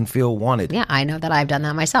 so they can feel wanted. Yeah, I know that I've done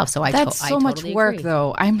that myself. So That's so much totally work, agree.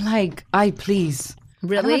 though. I'm like, please. I don't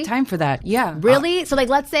Really? have time for that. Yeah. Really? So, like,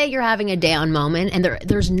 let's say you're having a down moment and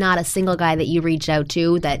there's not a single guy that you reach out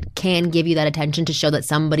to that can give you that attention to show that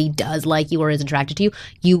somebody does like you or is attracted to you.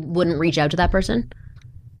 You wouldn't reach out to that person?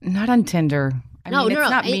 Not on Tinder. I mean, it's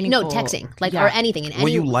not meaningful. No, texting, like, Yeah. or anything. In Well,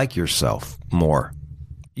 any, you like yourself more.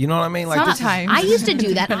 You know what I mean? Like, this is- Sometimes. I used to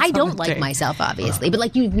do that. I Depends on don't the like day. myself, obviously, but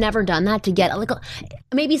like you've never done that to get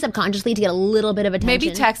maybe subconsciously to get a little bit of attention. Maybe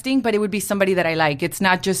texting, but it would be somebody that I like. It's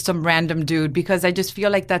not just some random dude, because I just feel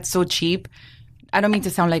like that's so cheap. I don't mean to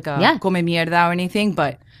sound like a come mierda or anything,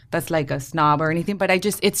 but that's like a snob or anything. But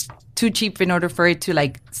it's too cheap in order for it to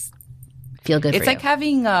like feel good. It's for like you.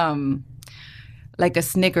 having like a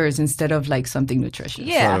Snickers instead of like something nutritious.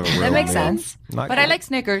 Yeah, Sort of a that real makes meal. sense. Not But good. I like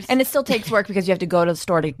Snickers. And it still takes work because you have to go to the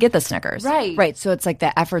store to get the Snickers. Right. Right. So it's like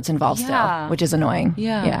the effort's involved Yeah. still, which is annoying.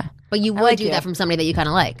 Yeah. Yeah. But you would like do you. that from somebody that you kind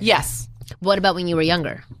of like. Yes. What about when you were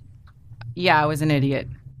younger? Yeah, I was an idiot.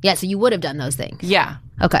 Yeah, so you would have done those things. Yeah.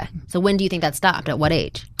 Okay. So when do you think that stopped? At what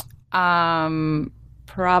age?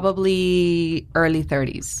 Probably early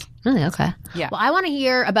 30s. Really? Okay. Yeah. Well, I want to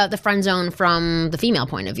hear about the friend zone from the female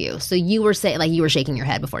point of view. So you were saying, like, you were shaking your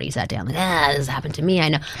head before you sat down, like, this happened to me. I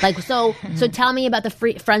know. Like, so tell me about the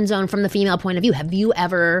friend zone from the female point of view. Have you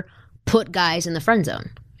ever put guys in the friend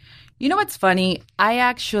zone? You know what's funny?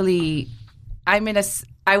 I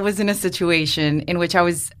was in a situation in which I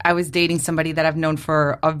was dating somebody that I've known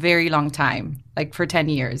for a very long time, like for 10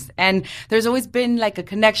 years. And there's always been like a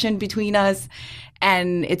connection between us,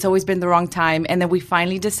 and it's always been the wrong time. And then we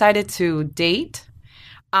finally decided to date.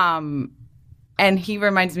 And he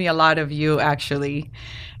reminds me a lot of you, actually.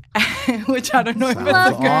 Which I don't know if it's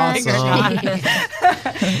a good thing or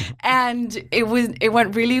not. And it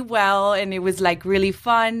went really well, and it was like really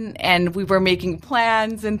fun, and we were making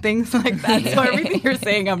plans and things like that. So everything you're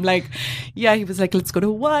saying, I'm like, yeah. He was like, let's go to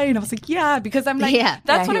Hawaii, and I was like, yeah, because I'm like,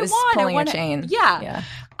 that's what he I was want. pulling I want your chain. Yeah.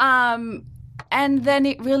 And then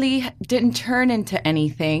it really didn't turn into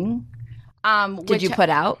anything. Did you put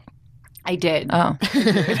out? I did. Oh,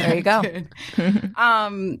 there you go.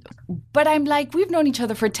 But I'm like, we've known each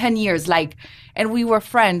other for 10 years, like, and we were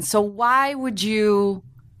friends. So why would you,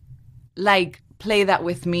 like, play that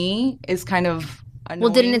with me? Is kind of annoying.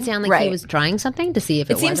 Well, didn't it sound like he Right. was trying something to see if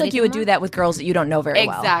it It seems like you would do that with girls that you don't know very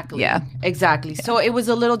well. Exactly. Yeah. Exactly. So it was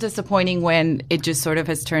a little disappointing when it just sort of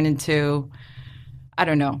has turned into, I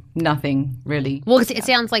don't know, nothing really. Well, it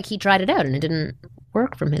sounds like he tried it out and it didn't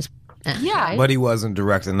work from his end. Yeah. right? But he wasn't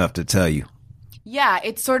direct enough to tell you. Yeah,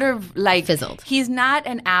 it's sort of like Fizzled. He's not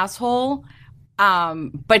an asshole.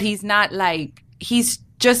 But he's not like, he's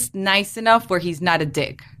just nice enough where he's not a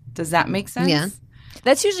dick. Does that make sense? Yeah.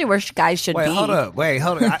 That's usually where guys should be. Hold up.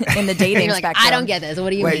 In the dating You're like, spectrum. I don't get this. What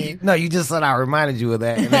do you mean? No, you just said I reminded you of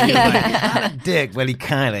that. And then you're like, he's not a dick, but he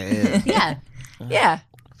kind of is. Yeah. Yeah.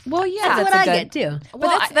 Well, yeah. That's what I get too.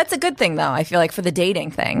 But that's a good thing, though, I feel like, for the dating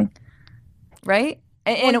thing. Right?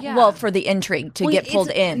 And yeah. for the intrigue to get pulled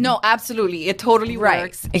in. No, absolutely. It totally Right.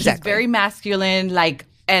 works. Exactly. He's very masculine, like,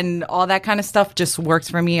 and all that kind of stuff just works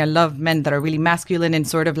for me. I love men that are really masculine and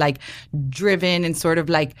sort of like driven and sort of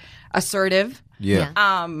like assertive. Yeah.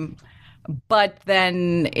 But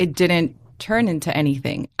then it didn't turn into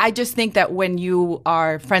anything. I just think that when you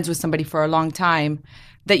are friends with somebody for a long time,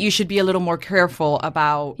 that you should be a little more careful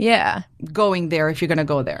about going there if you're going to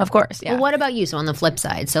go there. Of course, yeah. Well, what about you? So on the flip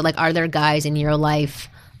side, so like, are there guys in your life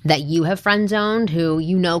that you have friend zoned who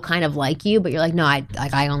you know kind of like you, but you're like, no,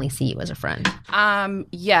 I only see you as a friend?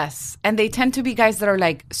 Yes. And they tend to be guys that are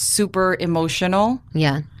like super emotional.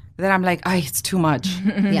 Yeah. That I'm like, it's too much.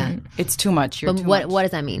 Yeah. It's too much. You're But too what much. what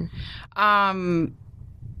does that mean?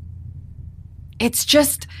 It's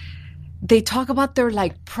just they talk about their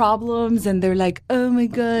like problems and they're like, oh my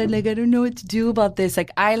god, like I don't know what to do about this.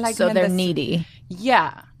 Like I like So men they're that's- needy.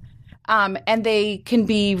 Yeah. And they can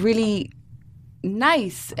be really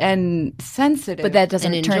nice and sensitive. But that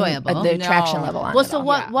doesn't And turn enjoyable. the attraction No. level on. Well, at so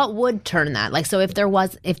all. what would turn that? Like, so if there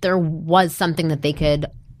was something that they could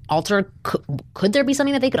alter, could there be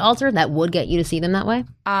something that they could alter that would get you to see them that way?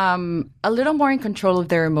 a little more in control of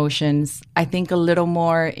their emotions. I think a little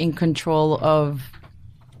more in control of,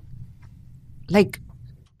 like,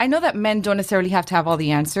 I know that men don't necessarily have to have all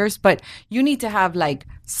the answers, but you need to have like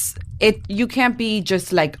you can't be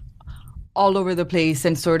just like all over the place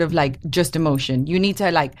and sort of like just emotion. You need to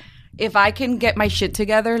like, if I can get my shit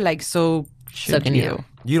together, like so can you.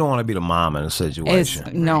 You don't want to be the mom in a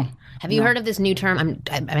situation. No. Have you heard of this new term?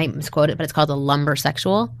 I might misquote it, but it's called a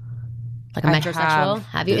lumbersexual. Like a I metrosexual.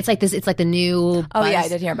 Have you? It's like this. It's like the new. Oh, yeah, I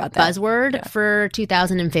did hear about that. Buzzword for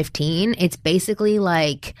 2015. It's basically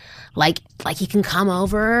like he can come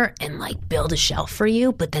over and like build a shelf for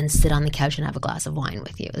you, but then sit on the couch and have a glass of wine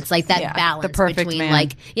with you. It's like that balance the perfect between man.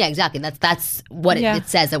 like exactly. That's what it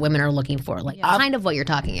says that women are looking for. Like kind of what you're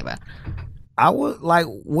talking about. I would like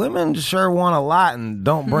women sure want a lot and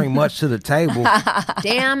don't bring much to the table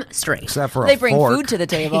Damn straight. except for They a bring fork. food to the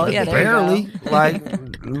table. Yeah, there you go. Barely.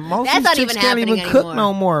 Like most That's of not these even chicks can't even happening cook anymore.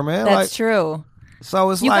 no more, man. That's like, true.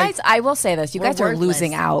 So it's You like guys, I will say this: you We're guys are worthless.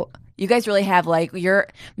 losing out. You guys really have like your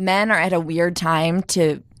men are at a weird time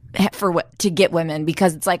to get women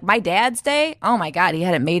because it's like my dad's day. Oh my god, he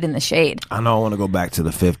had it made in the shade. I know I want to go back to the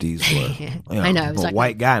 50s. Where, I know, I was but like-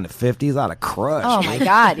 white guy in the 50s, I'd have crushed. Oh my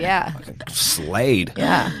god, yeah, Slayed.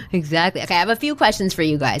 yeah. Exactly. Okay, I have a few questions for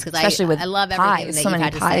you guys because Especially with I love everything pies. that So you've many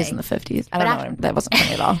had to pies say. in the 50s. I don't know. That wasn't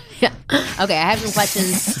funny at all. Yeah. Okay, I have some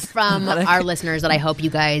questions from our listeners that I hope you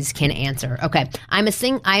guys can answer. Okay, I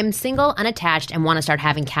am single, unattached, and want to start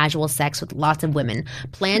having casual sex with lots of women.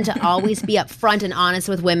 Plan to always be upfront and honest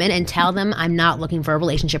with women and tell them I'm not looking for a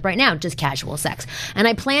relationship right now, just casual sex. And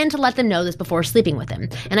I plan to let them know this before sleeping with them.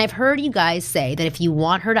 And I've heard you guys say that if you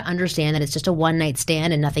want her to understand that it's just a one-night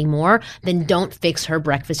stand and nothing more, then don't fix her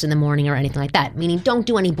breakfast in the morning or anything like that. Meaning, don't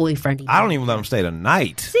do any boyfriending. I don't even let them stay the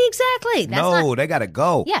night. See, exactly. That's No, not, they got to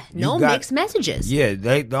go. yeah, no You got- mixed messages. Yeah,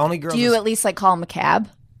 the only girls. Do you at least like call him a cab?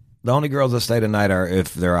 The only girls that stay the night are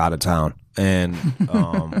if they're out of town, and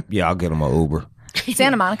yeah, I'll get them an Uber.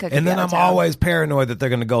 Santa Monica. Could And be then out I'm of town. always paranoid that they're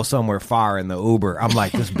going to go somewhere far in the Uber. I'm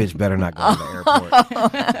like, this bitch better not go to the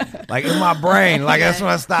airport. Like in my brain, like that's when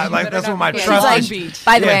I stop. Like that's when my She's trust. like, is- beach.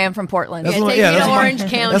 By the Yeah. way, I'm from Portland. That's Yeah, when, take yeah, me to that's when- Orange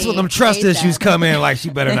County. That's when them trust ASAP. issues come in. Like she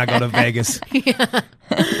better not go to Vegas.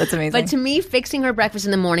 That's amazing. But to me, fixing her breakfast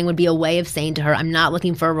in the morning would be a way of saying to her, I'm not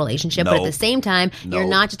looking for a relationship, but at No. the same time, you're No.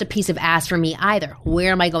 not just a piece of ass for me either.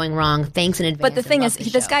 Where am I going wrong? Thanks in advance. But the and thing love is, the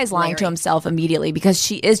this show. guy's lying to Larry. himself immediately because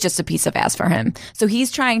she is just a piece of ass for him. So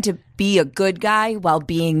he's trying to be a good guy while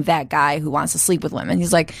being that guy who wants to sleep with women.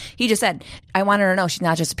 He's like, he just said, I want her to know she's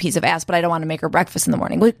not just a piece of ass, but I don't want to make her breakfast in the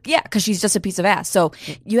morning. Well, yeah, because she's just a piece of ass. So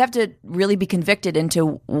you have to really be convicted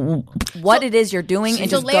into what it is you're doing and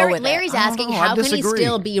So just go with Larry's it. asking, know, I how can he disagree.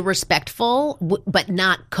 still be respectful, but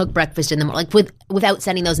not cook breakfast in the morning, like without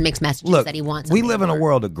sending those mixed messages Look, that he wants? we something live in a more?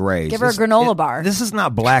 world of grays. Give her a granola bar. This is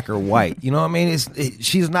not black or white. You know what I mean?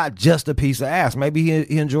 She's not just a piece of ass. Maybe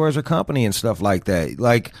he enjoys her company and stuff like that.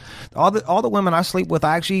 Like all the women I sleep with,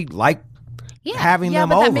 I actually like having them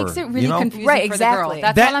but over. that makes it really confusing Right, for the girl. exactly.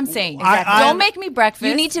 That's all I'm saying. Don't make me breakfast.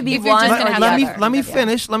 You need to be if you're one just or gonna the have other. that. Let me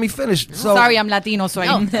finish. Let me finish. So Sorry, I'm Latino, so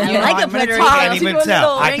No, I like a I'm gonna Puerto talk. I Rican. can't even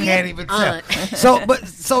tell. I can't even tell.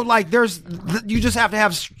 So like, you just have to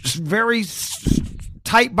have very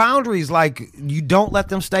tight boundaries. Like, you don't let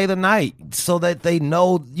them stay the night, so that they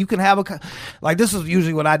know you can have like, this is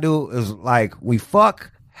usually what I do is, like, we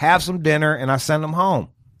fuck, have some dinner, and I send them home.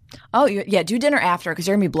 Oh, yeah, do dinner after because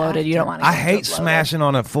you're going to be bloated. You don't want to. I hate smashing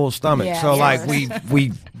on a full stomach. Yeah, so yes. like,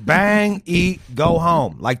 we bang, eat, go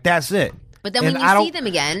home. Like, that's it. But then And when I you don't- see them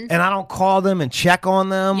again, and I don't call them and check on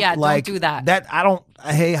them. Yeah, don't like, do that. I don't.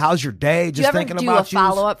 Hey, how's your day? Do you Just ever thinking do about a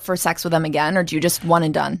follow up for sex with them again, or do you just one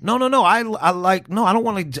and done? No. I like. No, I don't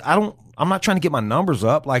want to. I'm not trying to get my numbers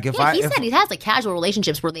up. Like, if he said he has like casual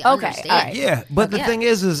relationships where they understand. all right. Yeah, but the thing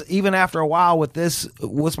is even after a while with this,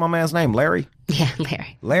 what's my man's name? Larry. Yeah,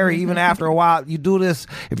 Larry. Larry. Even after a while, you do this.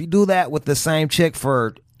 If you do that with the same chick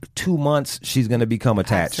for 2 months, she's going to become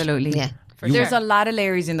attached. Absolutely. Yeah. There's a lot of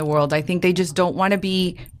Larrys in the world. I think they just don't want to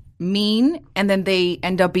be mean, and then they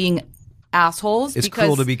end up being assholes. It's because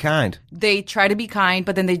cool to be kind. They try to be kind,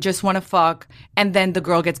 but then they just want to fuck, and then the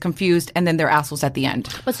girl gets confused, and then they're assholes at the end.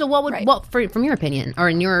 But so what would, from your opinion, or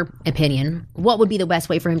in your opinion, what would be the best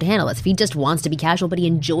way for him to handle this? If he just wants to be casual, but he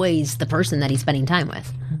enjoys the person that he's spending time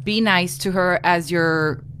with. Be nice to her as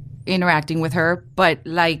you're interacting with her, but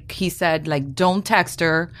like he said, like, don't text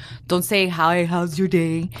her, don't say, hi, how's your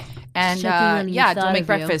day? And Checking on each don't side make of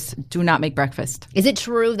breakfast. Do not make breakfast. Is it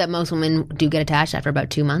true that most women do get attached after about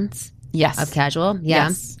 2 months Yes. of casual? Yeah.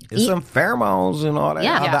 Yes. It's some pheromones and all that.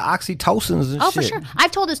 Yeah. The oxytocins and Oh, shit. for sure.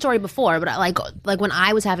 I've told this story before, but like when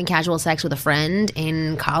I was having casual sex with a friend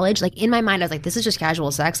in college, like in my mind, I was like, this is just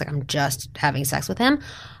casual sex. Like I'm just having sex with him.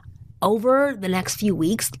 Over the next few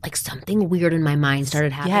weeks, like something weird in my mind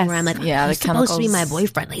started happening Yes. where I'm like, Yeah, he's the supposed to be chemicals. my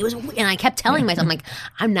boyfriend. Like, it was, and I kept telling myself, like,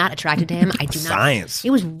 I'm not attracted to him. I do not. Science. It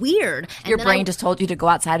was weird. And Your then brain just told you to go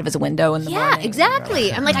outside of his window in the Yeah, morning.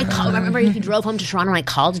 exactly. I'm like, I remember he drove home to Toronto and I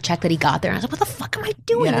called to check that he got there. And I was like, what the fuck am I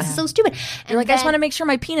doing? Yeah. This is so stupid. And You're like, I just then- want to make sure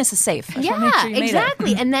my penis is safe. I just wanna make yeah, sure you made it.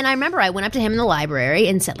 exactly. And then I remember I went up to him in the library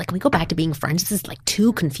and said, like, can we go back to being friends? This is like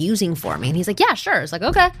too confusing for me. And he's like, yeah, sure. It's like,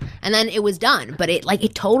 okay. And then it was done. But it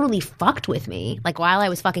totally fucked with me. Like while I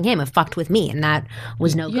was fucking him, it fucked with me. And that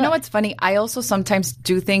was no good. You know what's funny? I also sometimes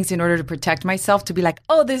do things in order to protect myself, to be like,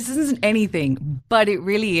 oh, this isn't anything, but it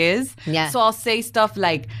really is. Yeah. So I'll say stuff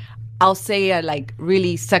like, I'll say a like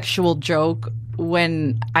really sexual joke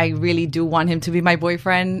when I really do want him to be my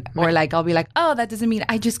boyfriend, or like I'll be like, oh, that doesn't mean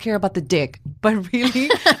I just care about the dick, but really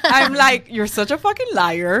I'm like, you're such a fucking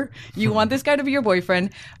liar. You want this guy to be your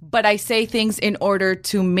boyfriend, but I say things in order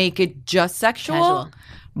to make it just sexual. Casual.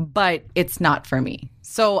 But it's not for me.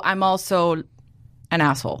 So I'm also an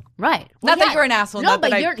asshole. Right. Not that you're an asshole, No, not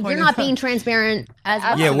but that I you're pointed not out. being transparent as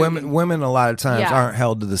well. Yeah, women a lot of times Yeah. aren't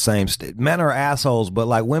held to the same. Men are assholes, but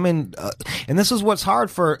like women, and this is what's hard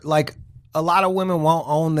for like. A lot of women won't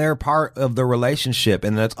own their part of the relationship,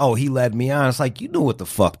 and that's, oh, he led me on. It's like, you knew what the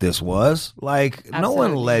fuck this was. Like, no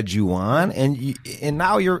one led you on, and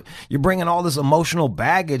now you're bringing all this emotional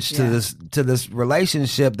baggage to this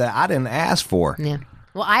relationship that I didn't ask for. Yeah.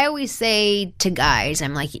 Well, I always say to guys,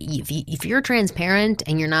 I'm like, if you're transparent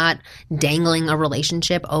and you're not dangling a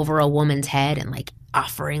relationship over a woman's head and like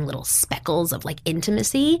offering little speckles of like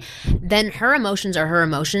intimacy, then her emotions are her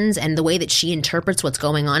emotions, and the way that she interprets what's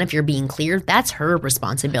going on, if you're being clear, that's her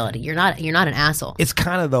responsibility. You're not an asshole. It's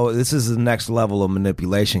kind of, though, this is the next level of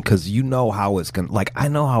manipulation, because you know how it's going to, like, I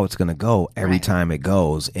know how it's going to go every time it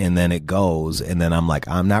goes, and then it goes, and then I'm like,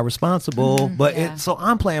 I'm not responsible, but so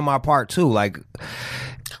I'm playing my part too, like.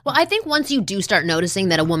 Well, I think once you do start noticing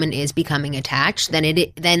that a woman is becoming attached,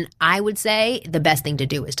 then I would say the best thing to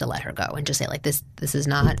do is to let her go and just say like, this is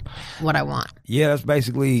not what I want. Yeah, that's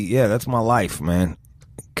basically, that's my life, man.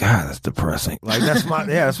 God, that's depressing. Like, that's my,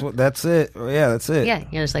 that's it. Yeah, that's it. Yeah,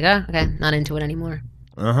 you're just like, oh, okay, not into it anymore.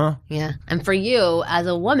 Uh-huh. Yeah. And for you as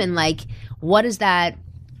a woman, like, what does that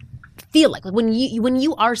feel like? Like when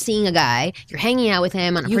you are seeing a guy, you're hanging out with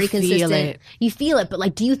him on a You pretty feel consistent. it. You feel it, but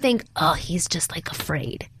like, do you think, oh, he's just like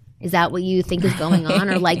afraid? Is that what you think is going on,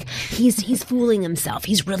 or like he's fooling himself?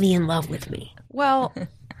 He's really in love with me. Well,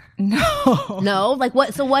 no. No, like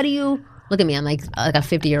what? So what do you look at me? I'm like a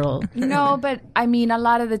 50-year-old. No, but I mean, a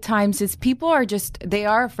lot of the times it's people are just, they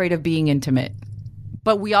are afraid of being intimate.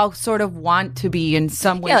 But we all sort of want to be in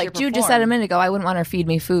some way. Yeah, like shape, or Jude just said a form. minute ago, I wouldn't want her to feed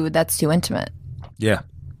me food. That's too intimate. Yeah.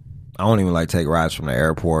 I don't even like take rides from the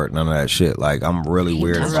airport, none of that shit. Like, I'm really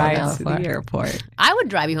weird about Right that. to the airport. I would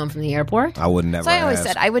drive you home from the airport. I would never So I always ask.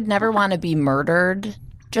 said I would never want to be murdered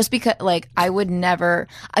just because, like, I would never,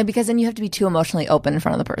 because then you have to be too emotionally open in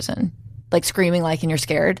front of the person. like screaming like and you're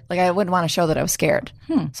scared. Like I wouldn't want to show that I was scared.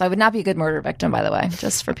 So I would not be a good murder victim, by the way,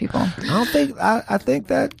 just for people. I think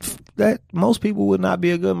that most people would not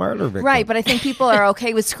be a good murder victim. Right, but I think people are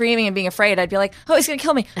okay with screaming and being afraid. I'd be like, oh, he's going to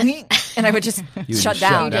kill me. And I would just shut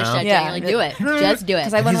down. Just shut Yeah. down. You're like, do it. Just do it.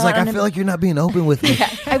 Because I He's like, I feel like you're not being open with me.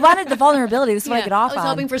 I wanted the vulnerability. This is what I get off I was on.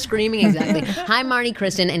 hoping for screaming, exactly. Hi, Marnie,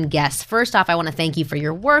 Kristen, and guests. First off, I want to thank you for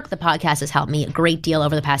your work. The podcast has helped me a great deal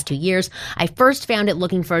over the past 2 years. I first found it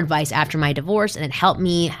looking for advice after my divorce, and it helped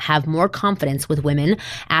me have more confidence with women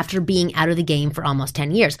after being out of the game for almost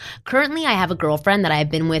 10 years. Currently, I have a girlfriend that I've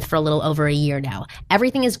been with for a little over a year now.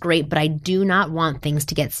 Everything is great, but I do not want things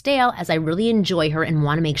to get stale as I really enjoy her and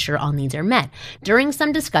want to make sure all needs are met. During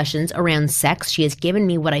some discussions around sex, she has given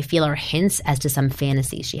me what I feel are hints as to some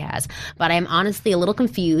fantasies she has, but I am honestly a little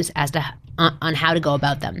confused as to on how to go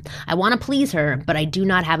about them. I want to please her, but I do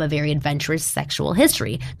not have a very adventurous sexual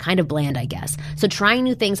history. Kind of bland, I guess. So trying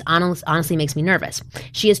new things honestly makes me nervous.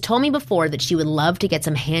 She has told me before that she would love to get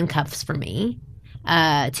some handcuffs for me.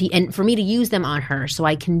 And for me to use them on her so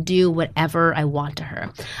I can do whatever I want to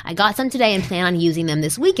her. I got some today and plan on using them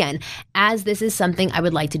this weekend, as this is something I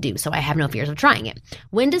would like to do, so I have no fears of trying it.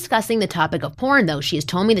 When discussing the topic of porn, though, she has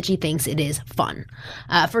told me that she thinks it is fun.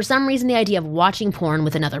 For some reason, the idea of watching porn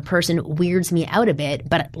with another person weirds me out a bit,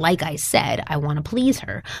 but like I said, I want to please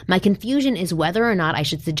her. My confusion is whether or not I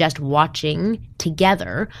should suggest watching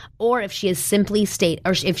together, or if she was simply stating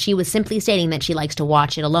that she likes to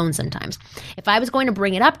watch it alone sometimes. If I was going to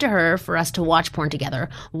bring it up to her for us to watch porn together,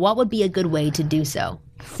 what would be a good way to do so?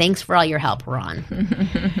 Thanks for all your help, Ron.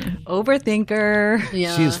 Overthinker.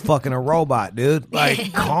 Yeah. She's fucking a robot, dude.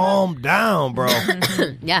 Like, calm down, bro.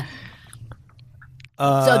 Yeah.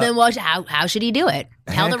 So then how should he do it?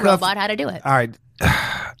 Tell the robot how to do it. All right.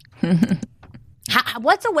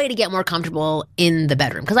 What's a way to get more comfortable in the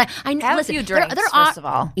bedroom? Because I Have listen, a few drinks, there are, first of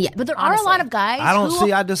all. Yeah, but there are Honestly. a lot of guys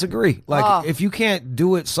I disagree. Like, if you can't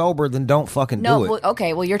do it sober, then don't fucking do it. Well,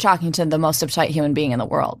 okay, well, you're talking to the most uptight human being in the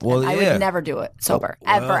world. Well, I yeah. would never do it sober.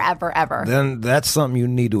 Ever. Then that's something you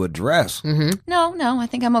need to address. No, I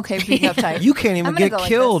think I'm okay with being uptight. You can't even I'm gonna get go like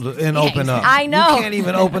killed this. and open up. I know. You can't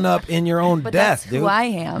even open up in your own But death, that's dude. who I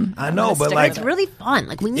am. I I'm know, gonna but stick like, with It's really fun.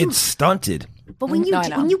 Like when you, it's stunted. but when you No, I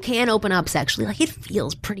know. when you can open up sexually, like it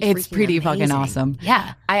feels pretty. It's freaking pretty fucking amazing. awesome.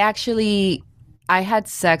 Yeah. I had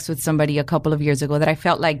sex with somebody a couple of years ago that I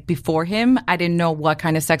felt like before him, I didn't know what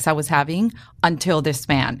kind of sex I was having until this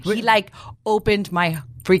man. He like opened my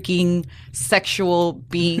freaking sexual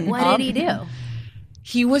being What up. did he do?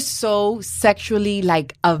 He was so sexually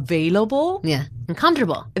like available Yeah, and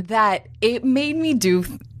comfortable. that it made me do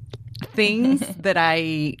things that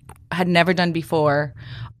I had never done before.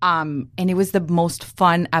 And it was the most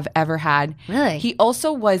fun I've ever had. Really? He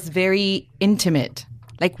also was very intimate.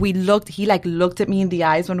 Like he looked at me in the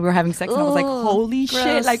eyes when we were having sex and I was like, holy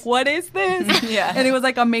shit, like what is this? Yeah. And it was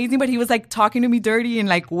like amazing, but he was like talking to me dirty in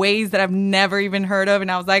like ways that I've never even heard of.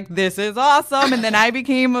 And I was like, this is awesome. And then I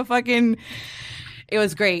became a fucking, it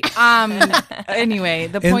was great. Anyway,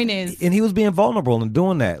 the point is, and he was being vulnerable and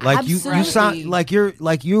doing that. Like you sound Absolutely.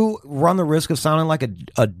 like you run the risk of sounding like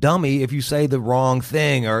a dummy if you say the wrong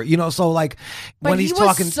thing, or so like But when he he's was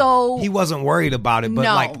talking, so- he wasn't worried about it, but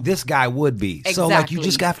No. like this guy would be. So like you Exactly.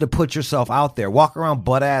 just have to put yourself out there, walk around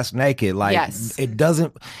butt ass naked. Like Yes. it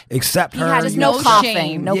doesn't accept her. Just you no know, coughing.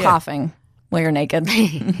 shame. No Yeah. coughing while you're naked.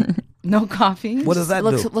 no coughing What does that do?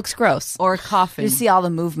 looks gross. or coughing. You see all the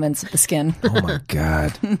movements of the skin. Oh my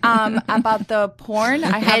god. About the porn,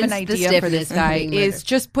 I have Hence an the idea for stiffness this guy being is murdered.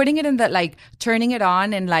 just putting it in that, like turning it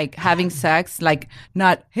on and like having sex, like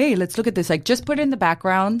not, hey, let's look at this, like just put it in the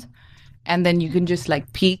background and then you can just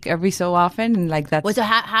like peek every so often and like that's Wait, so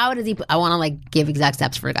how does he? I want to like give exact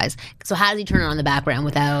steps for guys. So how does he turn it on in the background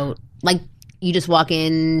without like? You just walk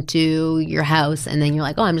into your house and then you're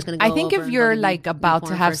like, oh, I'm just going to go I think over if and you're go to like the about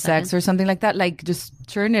porn to for have a sex second. or something like that, like just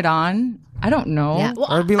turn it on. I don't know. Yeah.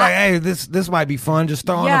 Well, Or be like, hey, this might be fun. Just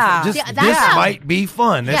throw Yeah. on the, Yeah, this that's how- might be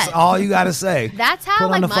fun. That's Yeah. all you got to say. That's how Put on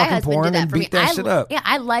like the my fucking husband porn did that and for me. beat that shit up. Yeah,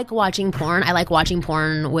 I like watching porn. I like watching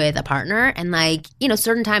porn with a partner, and like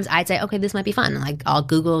certain times I'd say, okay, this might be fun. Like I'll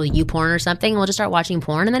Google YouPorn or something, and we'll just start watching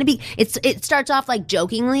porn, and then it starts off like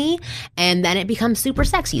jokingly, and then it becomes super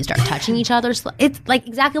sexy. You start touching each other. It's like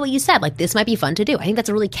exactly what you said. Like this might be fun to do. I think that's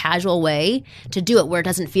a really casual way to do it, where it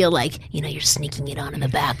doesn't feel like you're sneaking it on in the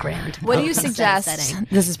background. What do you Instead of suggest? setting.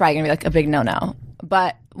 This is probably going to be like a big no-no.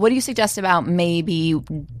 But what do you suggest about maybe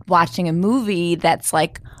watching a movie that's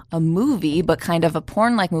like a movie, but kind of a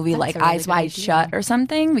porn-like movie, like really Eyes good Wide idea. Shut or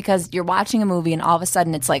something? Because you're watching a movie and all of a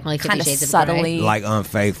sudden it's like 50 kind of Shades of subtly. Like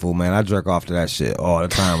Unfaithful, man. I jerk off to that shit all the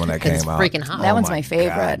time when that came It's out. freaking hot. That Oh one's my my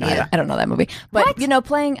favorite. God, I don't know that movie. But,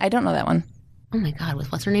 I don't know that one. Oh my God, with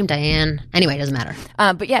what's her name? Diane. Anyway, it doesn't matter.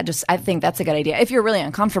 But yeah, I think that's a good idea. If you're really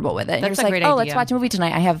uncomfortable with it. And you're That's just a like, great let's idea. watch a movie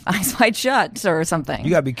tonight. I have Eyes Wide Shut or something.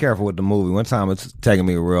 You gotta be careful with the movie. One time it's taking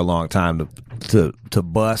me a real long time to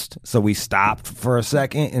bust, so we stopped for a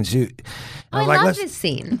second, and I was love this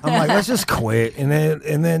scene. I'm like, let's just quit. And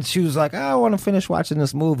then she was like, I want to finish watching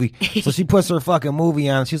this movie. So she puts her fucking movie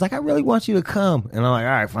on. She's like, I really want you to come. And I'm like,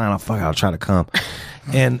 all right, fine, I'll try to come.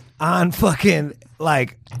 And on fucking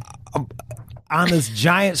like on this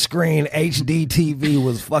giant screen HD TV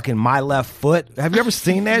was fucking My Left Foot. Have you ever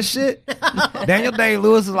seen that shit? Daniel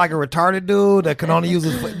Day-Lewis is like a retarded dude that can only use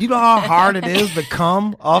his foot. You know how hard it is to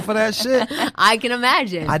come off of that shit? I can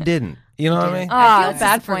imagine. I didn't. You know what I mean? I feel that's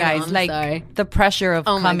bad for disappointing. guys. I'm like sorry. the pressure of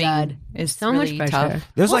Oh my coming God. is So really much pressure. tough.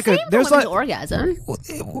 There's like Same a there's for like women's orgasm.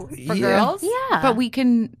 For girls, Yeah. but we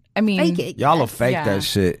can. I mean, Fake it. Y'all will fake Yeah. that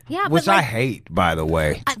shit. Yeah, but which like- I hate, by the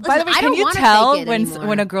way. by the way, I can don't you wanna tell fake it when anymore.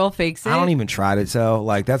 when a girl fakes it? I don't even try to tell.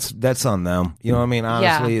 Like that's on them. You know what I mean?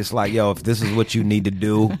 Honestly, it's like, yo, if this is what you need to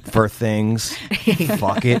do for things,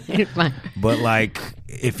 fuck it. Fine. But like,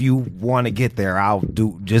 if you want to get there, I'll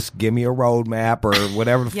do. Just give me a roadmap or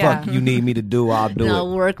whatever the Yeah. fuck you need me to do. I'll do And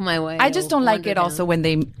I'll it. work my way. I just don't like it down. also when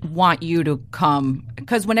they want you to come,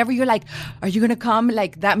 because whenever you're like, are you gonna come,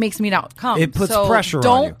 like that makes me not come. It puts So pressure on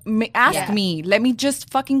don't you. ask Yeah. me, let me just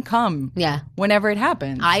fucking come. Yeah. Whenever it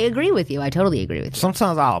happens. I agree with you. I totally agree with you.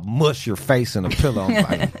 Sometimes I'll mush your face in a pillow. I'm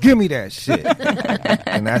like, give me that shit,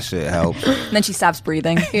 and that shit helps. And then she stops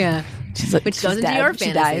breathing. Yeah. She's like, Which she's goes into dead. your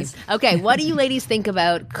She fantasies. dies. Okay, what do you ladies think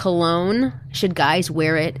about cologne? Should guys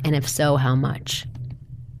wear it? And if so, how much?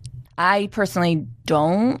 I personally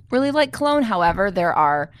don't really like cologne. However, there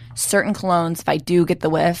are certain colognes, if I do get the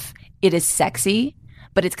whiff, it is sexy,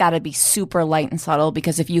 but it's got to be super light and subtle,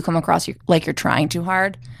 because if you come across like you're trying too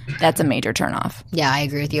hard, that's a major turnoff. Yeah, I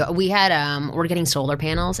agree with you. We had we're getting solar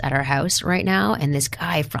panels at our house right now, and this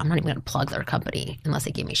guy I'm not even going to plug their company unless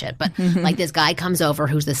they give me shit, but like this guy comes over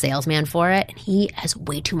who's the salesman for it, and he has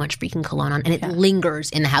way too much freaking cologne on, and it lingers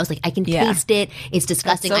in the house. Like I can taste it. It's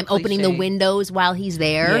disgusting. That's so I'm opening the cliche. windows while he's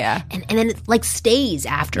there, Yeah. and then it like stays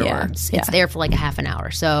afterwards. Yeah. It's there for like a half an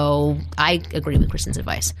hour. So I agree with Kristen's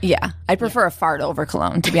advice. Yeah. I'd prefer a fart over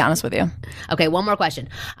cologne, to be honest with you. Okay, one more question.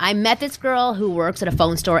 I met this girl who works at a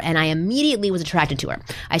phone store, and I immediately was attracted to her.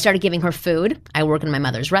 I started giving her food. I work in my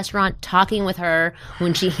mother's restaurant, talking with her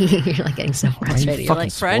when she you're like getting so frustrated. You're Fucking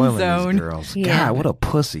like, friend spoiling zone. these girls. Yeah. God, what a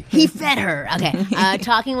pussy. he fed her. Okay.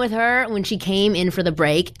 Talking with her when she came in for the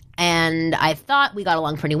break, and I thought we got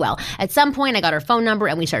along pretty well. At some point, I got her phone number,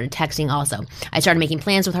 and we started texting also. I started making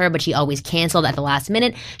plans with her, but she always canceled at the last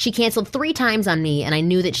minute. She canceled 3 times on me, and I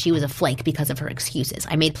knew that she was a flake because of her excuses.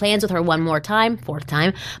 I made plans with her one more time, 4th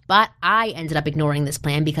time, but I ended up ignoring this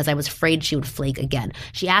plan because I was afraid she would flake again.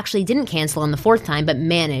 She actually didn't cancel on the 4th time, but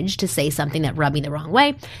managed to say something that rubbed me the wrong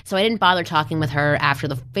way, so I didn't bother talking with her after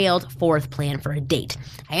the failed 4th plan for a date.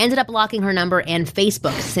 I ended up blocking her number and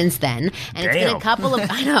Facebook since then, and it's been a Damn. couple of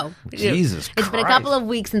I know. Jesus It's been a Christ. couple of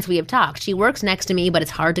weeks since we have talked. She works next to me, but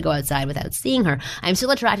it's hard to go outside without seeing her. I'm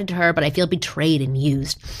still attracted to her, but I feel betrayed and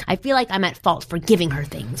used. I feel like I'm at fault for giving her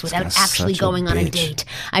things without guy's actually such a going on a bitch. date.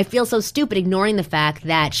 I feel so stupid ignoring the fact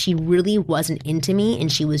that she really wasn't into me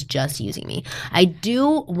and she was just using me. I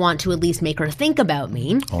do want to at least make her think about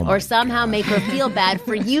me or somehow make her feel bad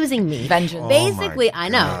for using me. Vengeance. Basically, Oh my I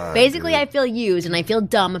know. God, Basically, I feel used and I feel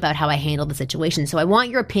dumb about how I handled the situation. So I want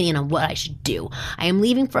your opinion on what I should do. I am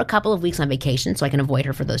leaving for a couple of weeks on vacation, so I can avoid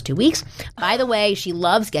her for those 2 weeks. By the way, she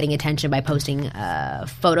loves getting attention by posting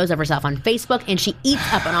photos of herself on Facebook, and she eats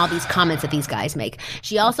up on all these comments that these guys make.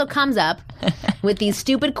 She also comes up with these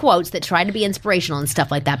stupid quotes that try to be inspirational and stuff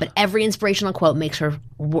like that, but every inspirational quote makes her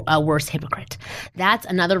a worse hypocrite. That's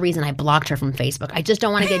another reason I blocked her from Facebook. I just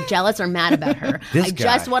don't want to get jealous or mad about her. This I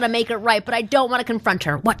just guy. want to make it right, but I don't want to confront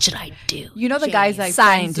her. What should I do? You know the guys I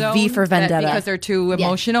Signed, friend V zone for that Vendetta. because they're too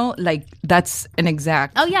emotional. Like that's an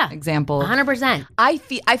exact example. 100%. I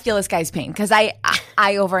feel this guy's pain because I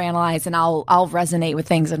overanalyze and I'll resonate with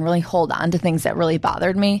things and really hold on to things that really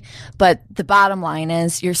bothered me. But the bottom line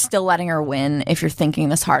is you're still letting her win if you're thinking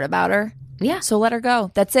this hard about her. Yeah. So let her go.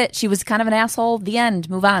 That's it. She was kind of an asshole. The end.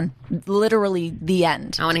 Move on. Literally the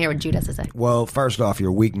end. I want to hear what Jude has to say. Well, first off,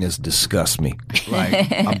 your weakness disgusts me.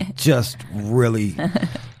 Like, I'm just really.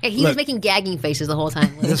 He was making gagging faces the whole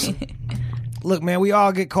time. look, man, we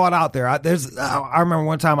all get caught out there. I remember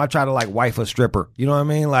one time I tried to like wife a stripper. You know what I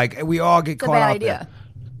mean? Like we all get caught out there.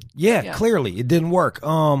 Yeah, clearly it didn't work.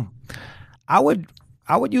 I would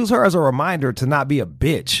use her as a reminder to not be a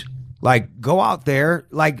bitch. Like, go out there,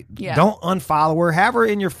 like, don't unfollow her. Have her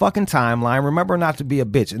in your fucking timeline. Remember not to be a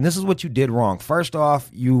bitch. And this is what you did wrong. First off,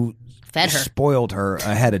 you fed her, spoiled her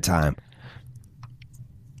ahead of time.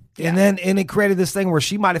 And then it created this thing where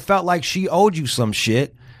she might have felt like she owed you some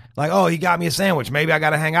shit. Like, oh, he got me a sandwich. Maybe I got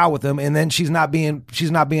to hang out with him. And then she's not being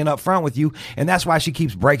upfront with you. And that's why she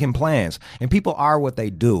keeps breaking plans. And people are what they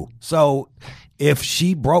do. So if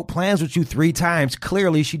she broke plans with you 3 times,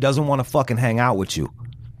 clearly she doesn't want to fucking hang out with you.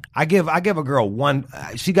 I give a girl one.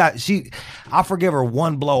 I'll forgive her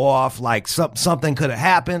one blow off. Like something could have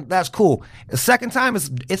happened. That's cool. The second time,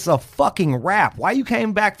 it's a fucking wrap. Why you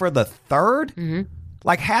came back for the third? Mm-hmm.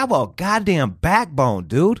 Like, have a goddamn backbone,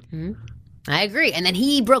 dude. Mm-hmm. I agree. And then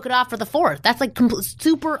he broke it off for the 4th. That's like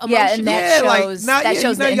super emotional. Yeah, and that shows. Like, that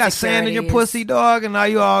shows you got sand in your pussy, dog, and now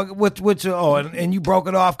you all with your and you broke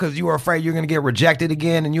it off because you were afraid you're gonna get rejected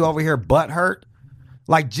again, and you over here butt hurt.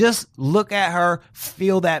 Like, just look at her,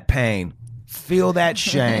 feel that pain, feel that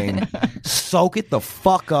shame, soak it the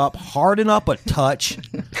fuck up, harden up a touch,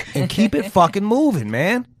 and keep it fucking moving,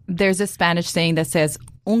 man. There's a Spanish saying that says,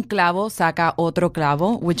 un clavo saca otro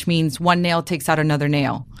clavo, which means one nail takes out another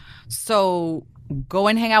nail. So go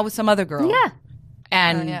and hang out with some other girl. Yeah.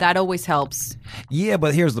 And that always helps. Yeah,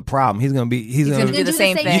 but here's the problem. He's gonna do the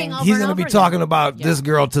same thing. He's gonna be talking about this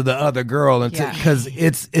girl to the other girl, because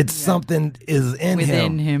it's something is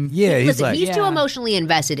within him. Yeah, he's too emotionally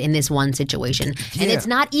invested in this one situation, and it's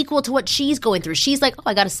not equal to what she's going through. She's like, oh,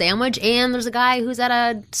 I got a sandwich, and there's a guy who's at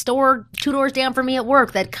a store 2 doors down from me at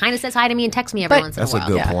work that kind of says hi to me and texts me every once in a while. That's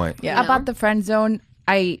a good point. Yeah. About the friend zone,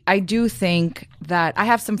 I do think that I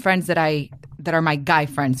have some friends that are my guy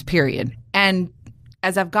friends, period, and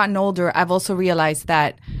as I've gotten older, I've also realized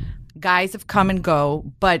that guys have come and go,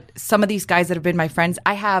 but some of these guys that have been my friends,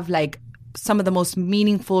 I have like some of the most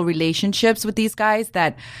meaningful relationships with these guys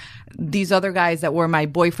that these other guys that were my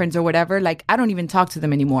boyfriends or whatever, like I don't even talk to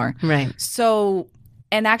them anymore. Right. So,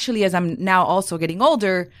 and actually as I'm now also getting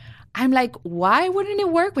older, I'm like, why wouldn't it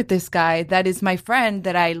work with this guy that is my friend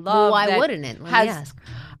that I love? Why wouldn't it? Let me ask.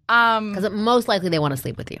 Because most likely they want to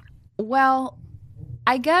sleep with you. Well,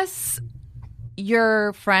 I guess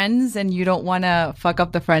you're friends and you don't want to fuck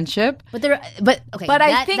up the friendship. But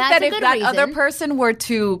I think that if that other person were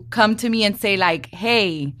to come to me and say like,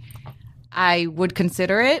 hey, I would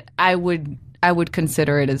consider it, I would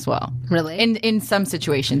consider it as well. Really? In some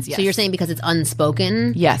situations, yes. So you're saying because it's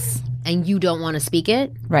unspoken? Yes. And you don't want to speak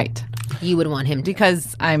it? Right. You would want him to.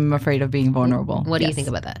 Because I'm afraid of being vulnerable. What do you think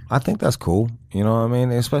about that? I think that's cool. You know what I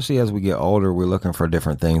mean? Especially as we get older, we're looking for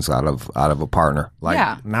different things out of a partner.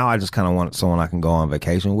 Like now I just kind of want someone I can go on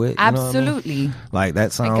vacation with. Absolutely. You know what I mean? Like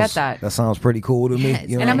that sounds, I get that sounds pretty cool to me.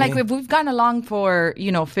 You know and I'm like, if we've gotten along for,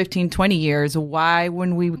 15, 20 years, why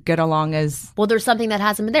wouldn't we get along as... Well, there's something that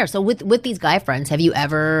hasn't been there. So with these guy friends, have you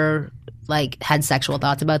ever like had sexual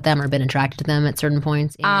thoughts about them or been attracted to them at certain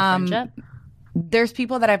points in your friendship? There's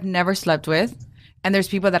people that I've never slept with, and there's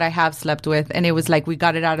people that I have slept with, and it was like we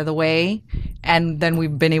got it out of the way, and then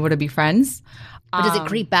we've been able to be friends. But does it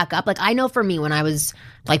creep back up? Like, I know for me, when I was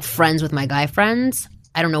like friends with my guy friends,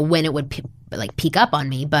 I don't know when it would peak up on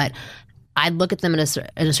me, but I'd look at them in a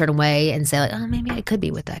certain way and say like, oh, maybe I could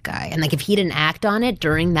be with that guy. And like if he didn't act on it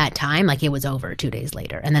during that time, like it was over 2 days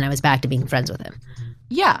later, and then I was back to being friends with him.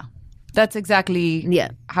 Yeah. That's exactly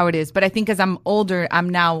how it is. But I think as I'm older, I'm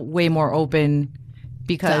now way more open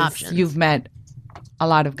because you've met a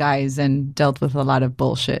lot of guys and dealt with a lot of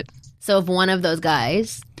bullshit. So if one of those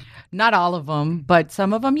guys... Not all of them, but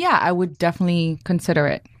some of them, I would definitely consider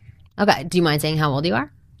it. Okay. Do you mind saying how old you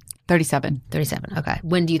are? 37. 37. Okay.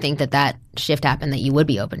 When do you think that shift happened that you would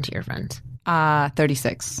be open to your friends?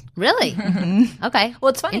 36. Really? Mm-hmm. Okay.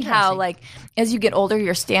 Well, it's funny how like as you get older,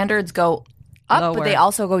 your standards go up, lower. But they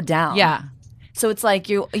also go down. Yeah. So it's like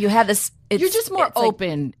you have this. You're just more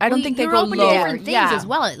open. Like, I don't think they go open lower. To different things as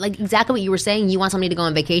well. Like exactly what you were saying. You want somebody to go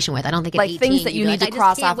on vacation with. I don't think like things that you need to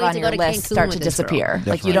cross off on your list start to disappear.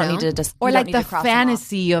 Like you don't need to just or like the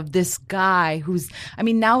fantasy of this guy who's. I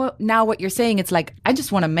mean, now what you're saying, it's like I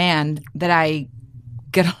just want a man that I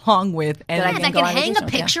get along with and that can hang a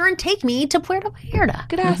picture and take me to Puerto Vallarta.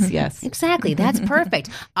 Good ass, yes. Exactly. That's perfect.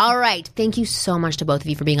 All right. Thank you so much to both of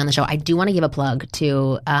you for being on the show. I do want to give a plug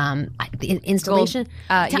to the installation.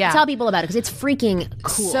 Tell people about it because it's freaking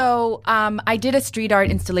cool. So I did a street art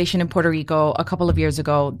installation in Puerto Rico a couple of years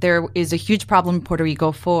ago. There is a huge problem in Puerto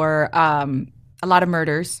Rico for a lot of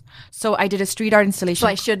murders. So I did a street art installation. So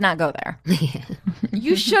I should not go there.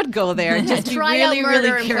 You should go there. Just be Try out really,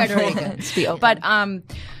 murder really in Puerto careful. Rico. Just be open. But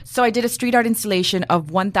so I did a street art installation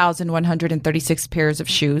of 1,136 pairs of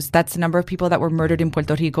shoes. That's the number of people that were murdered in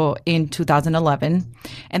Puerto Rico in 2011,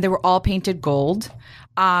 and they were all painted gold.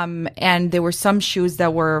 And there were some shoes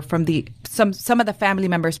that were from some of the family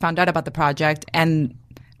members found out about the project and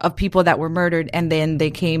of people that were murdered, and then they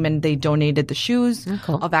came and they donated the shoes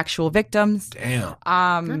of actual victims.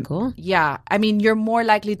 Damn. Cool. Yeah. I mean, you're more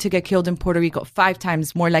likely to get killed in Puerto Rico, 5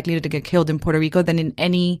 times more likely to get killed in Puerto Rico than in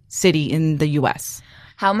any city in the U.S.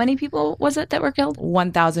 How many people was it that were killed?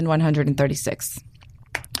 1,136.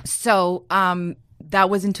 So that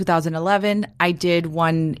was in 2011. I did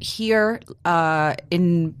one here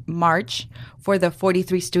in March for the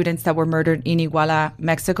 43 students that were murdered in Iguala,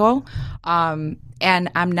 Mexico.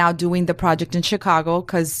 And I'm now doing the project in Chicago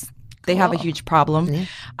because they have a huge problem. Yeah.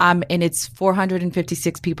 And it's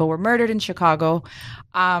 456 people were murdered in Chicago.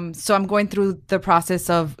 So I'm going through the process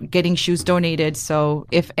of getting shoes donated. So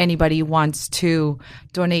if anybody wants to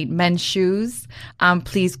donate men's shoes,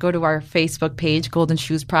 please go to our Facebook page, Golden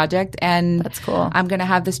Shoes Project. And that's cool. I'm going to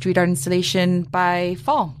have the street art installation by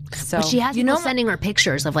fall. So But she has people sending her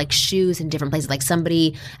pictures of like shoes in different places, like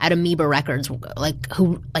somebody at Amoeba Records, like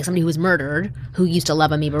somebody who was murdered who used to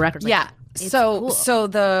love Amoeba Records. Like, yeah. cool.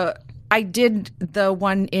 I did the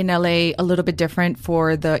one in LA a little bit different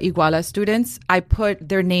for the Iguala students. I put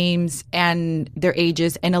their names and their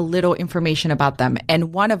ages and a little information about them.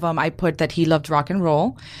 And one of them, I put that he loved rock and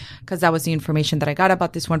roll because that was the information that I got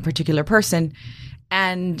about this one particular person.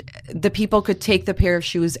 And the people could take the pair of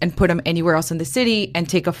shoes and put them anywhere else in the city and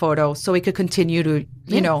take a photo so it could continue to,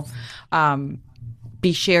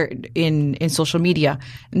 be shared in social media.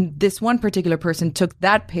 And this one particular person took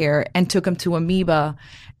that pair and took them to Amoeba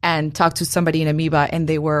and talked to somebody in Amoeba, and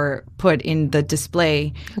they were put in the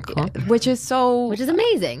display, which is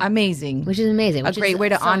amazing. Amazing. Which is amazing. A great way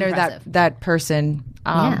to honor that person.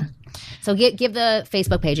 Yeah. So give the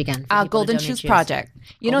Facebook page again. Golden Shoes Project.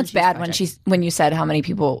 You know, it's bad when you said how many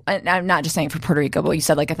people, and I'm not just saying for Puerto Rico, but you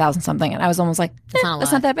said like 1,000 something, and I was almost like,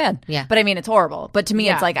 that's not that bad. Yeah. But I mean, it's horrible. But to me,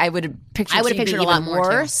 it's like I would have pictured a lot more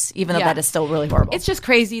worse, even though that is still really horrible. It's just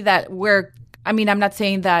crazy that I'm not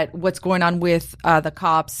saying that what's going on with the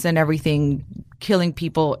cops and everything killing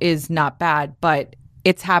people is not bad, but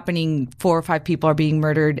it's happening. 4 or 5 people are being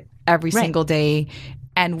murdered every single day.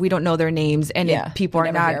 And we don't know their names, and people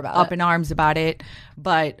are not up in arms about it.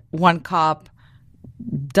 But one cop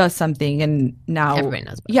does something, and now everybody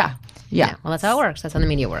knows about it. Yeah. Well, that's how it works. That's how the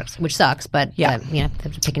media works, which sucks. But you have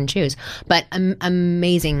to pick and choose. But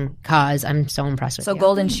amazing cause. I'm so impressed with you. So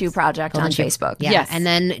Golden Shoe Project on Facebook. Yeah. Yes. And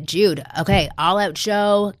then Jude. Okay, All Out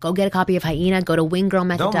Show. Go get a copy of Hyena. Go to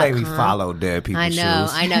winggirlmethod.com. Don't make me follow dead people's shoes.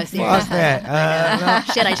 I know. What's that?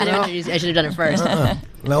 Shit, I should have done it first.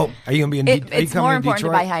 Nope. Are you gonna be in? It's more important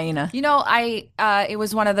to buy Hyena. You know, it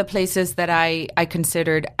was one of the places that I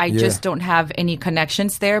considered. I just don't have any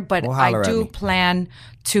connections there, but I do plan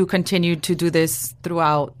to continue to do this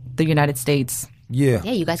throughout the United States. Yeah.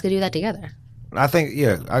 Yeah, you guys could do that together. I think.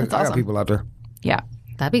 Yeah, I got people out there. Yeah.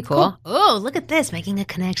 That'd be cool. Oh, look at this. Making a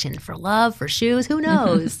connection for love, for shoes. Who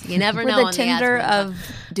knows? You never know. We're the Tinder of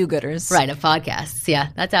do-gooders. Right, of podcasts. Yeah,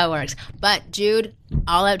 that's how it works. But Jude,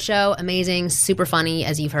 All Out Show, amazing, super funny,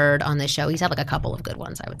 as you've heard on this show. He's had like a couple of good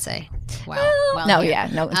ones, I would say. Wow.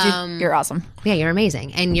 You're awesome. Yeah, you're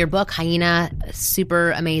amazing. And your book, Hyena,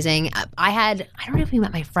 super amazing. I don't know if you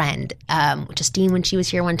met my friend, Justine, when she was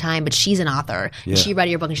here one time, but she's an author. Yeah. She read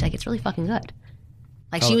your book and she's like, it's really fucking good.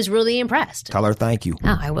 Like, she was really impressed. Tell her thank you.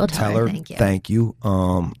 Oh, I will tell her thank you.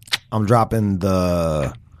 I'm dropping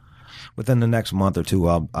within the next month or two.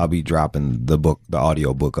 I'll be dropping the book, the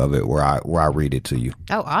audio book of it, where I read it to you.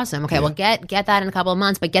 Oh, awesome. Okay, well, get that in a couple of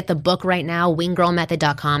months, but get the book right now,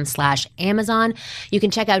 winggirlmethod.com/Amazon. You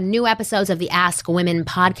can check out new episodes of the Ask Women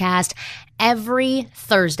podcast every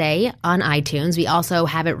Thursday on iTunes. We also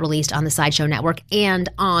have it released on the Sideshow Network and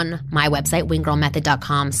on my website,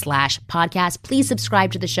 winggirlmethod.com/podcast. Please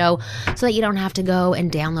subscribe to the show so that you don't have to go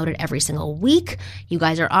and download it every single week. You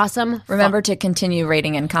guys are awesome. Remember to continue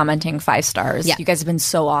rating and commenting 5 stars. Yeah. You guys have been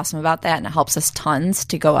so awesome about that, and it helps us tons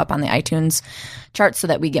to go up on the iTunes charts so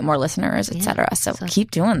that we get more listeners, etc. So keep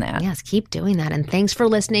doing that. Yes, keep doing that. And thanks for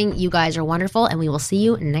listening. You guys are wonderful, and we will see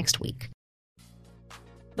you next week.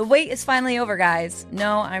 The wait is finally over, guys.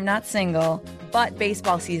 No, I'm not single, but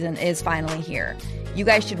baseball season is finally here. You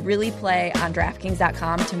guys should really play on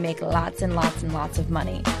DraftKings.com to make lots and lots and lots of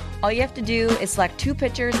money. All you have to do is select 2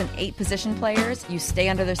 pitchers and 8 position players. You stay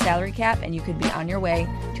under their salary cap, and you could be on your way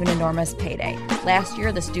to an enormous payday. Last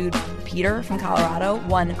year, this dude, Peter from Colorado,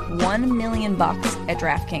 won $1 million at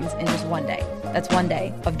DraftKings in just one day. That's one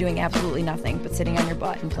day of doing absolutely nothing but sitting on your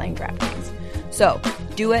butt and playing DraftKings. So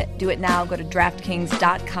do it now. Go to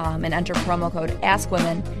DraftKings.com and enter promo code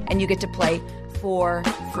AskWomen, and you get to play for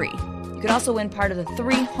free. You can also win part of the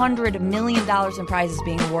 $300 million in prizes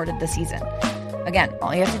being awarded this season. Again,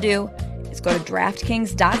 all you have to do is go to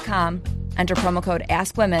DraftKings.com, enter promo code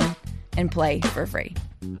AskWomen, and play for free.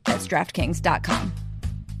 That's DraftKings.com.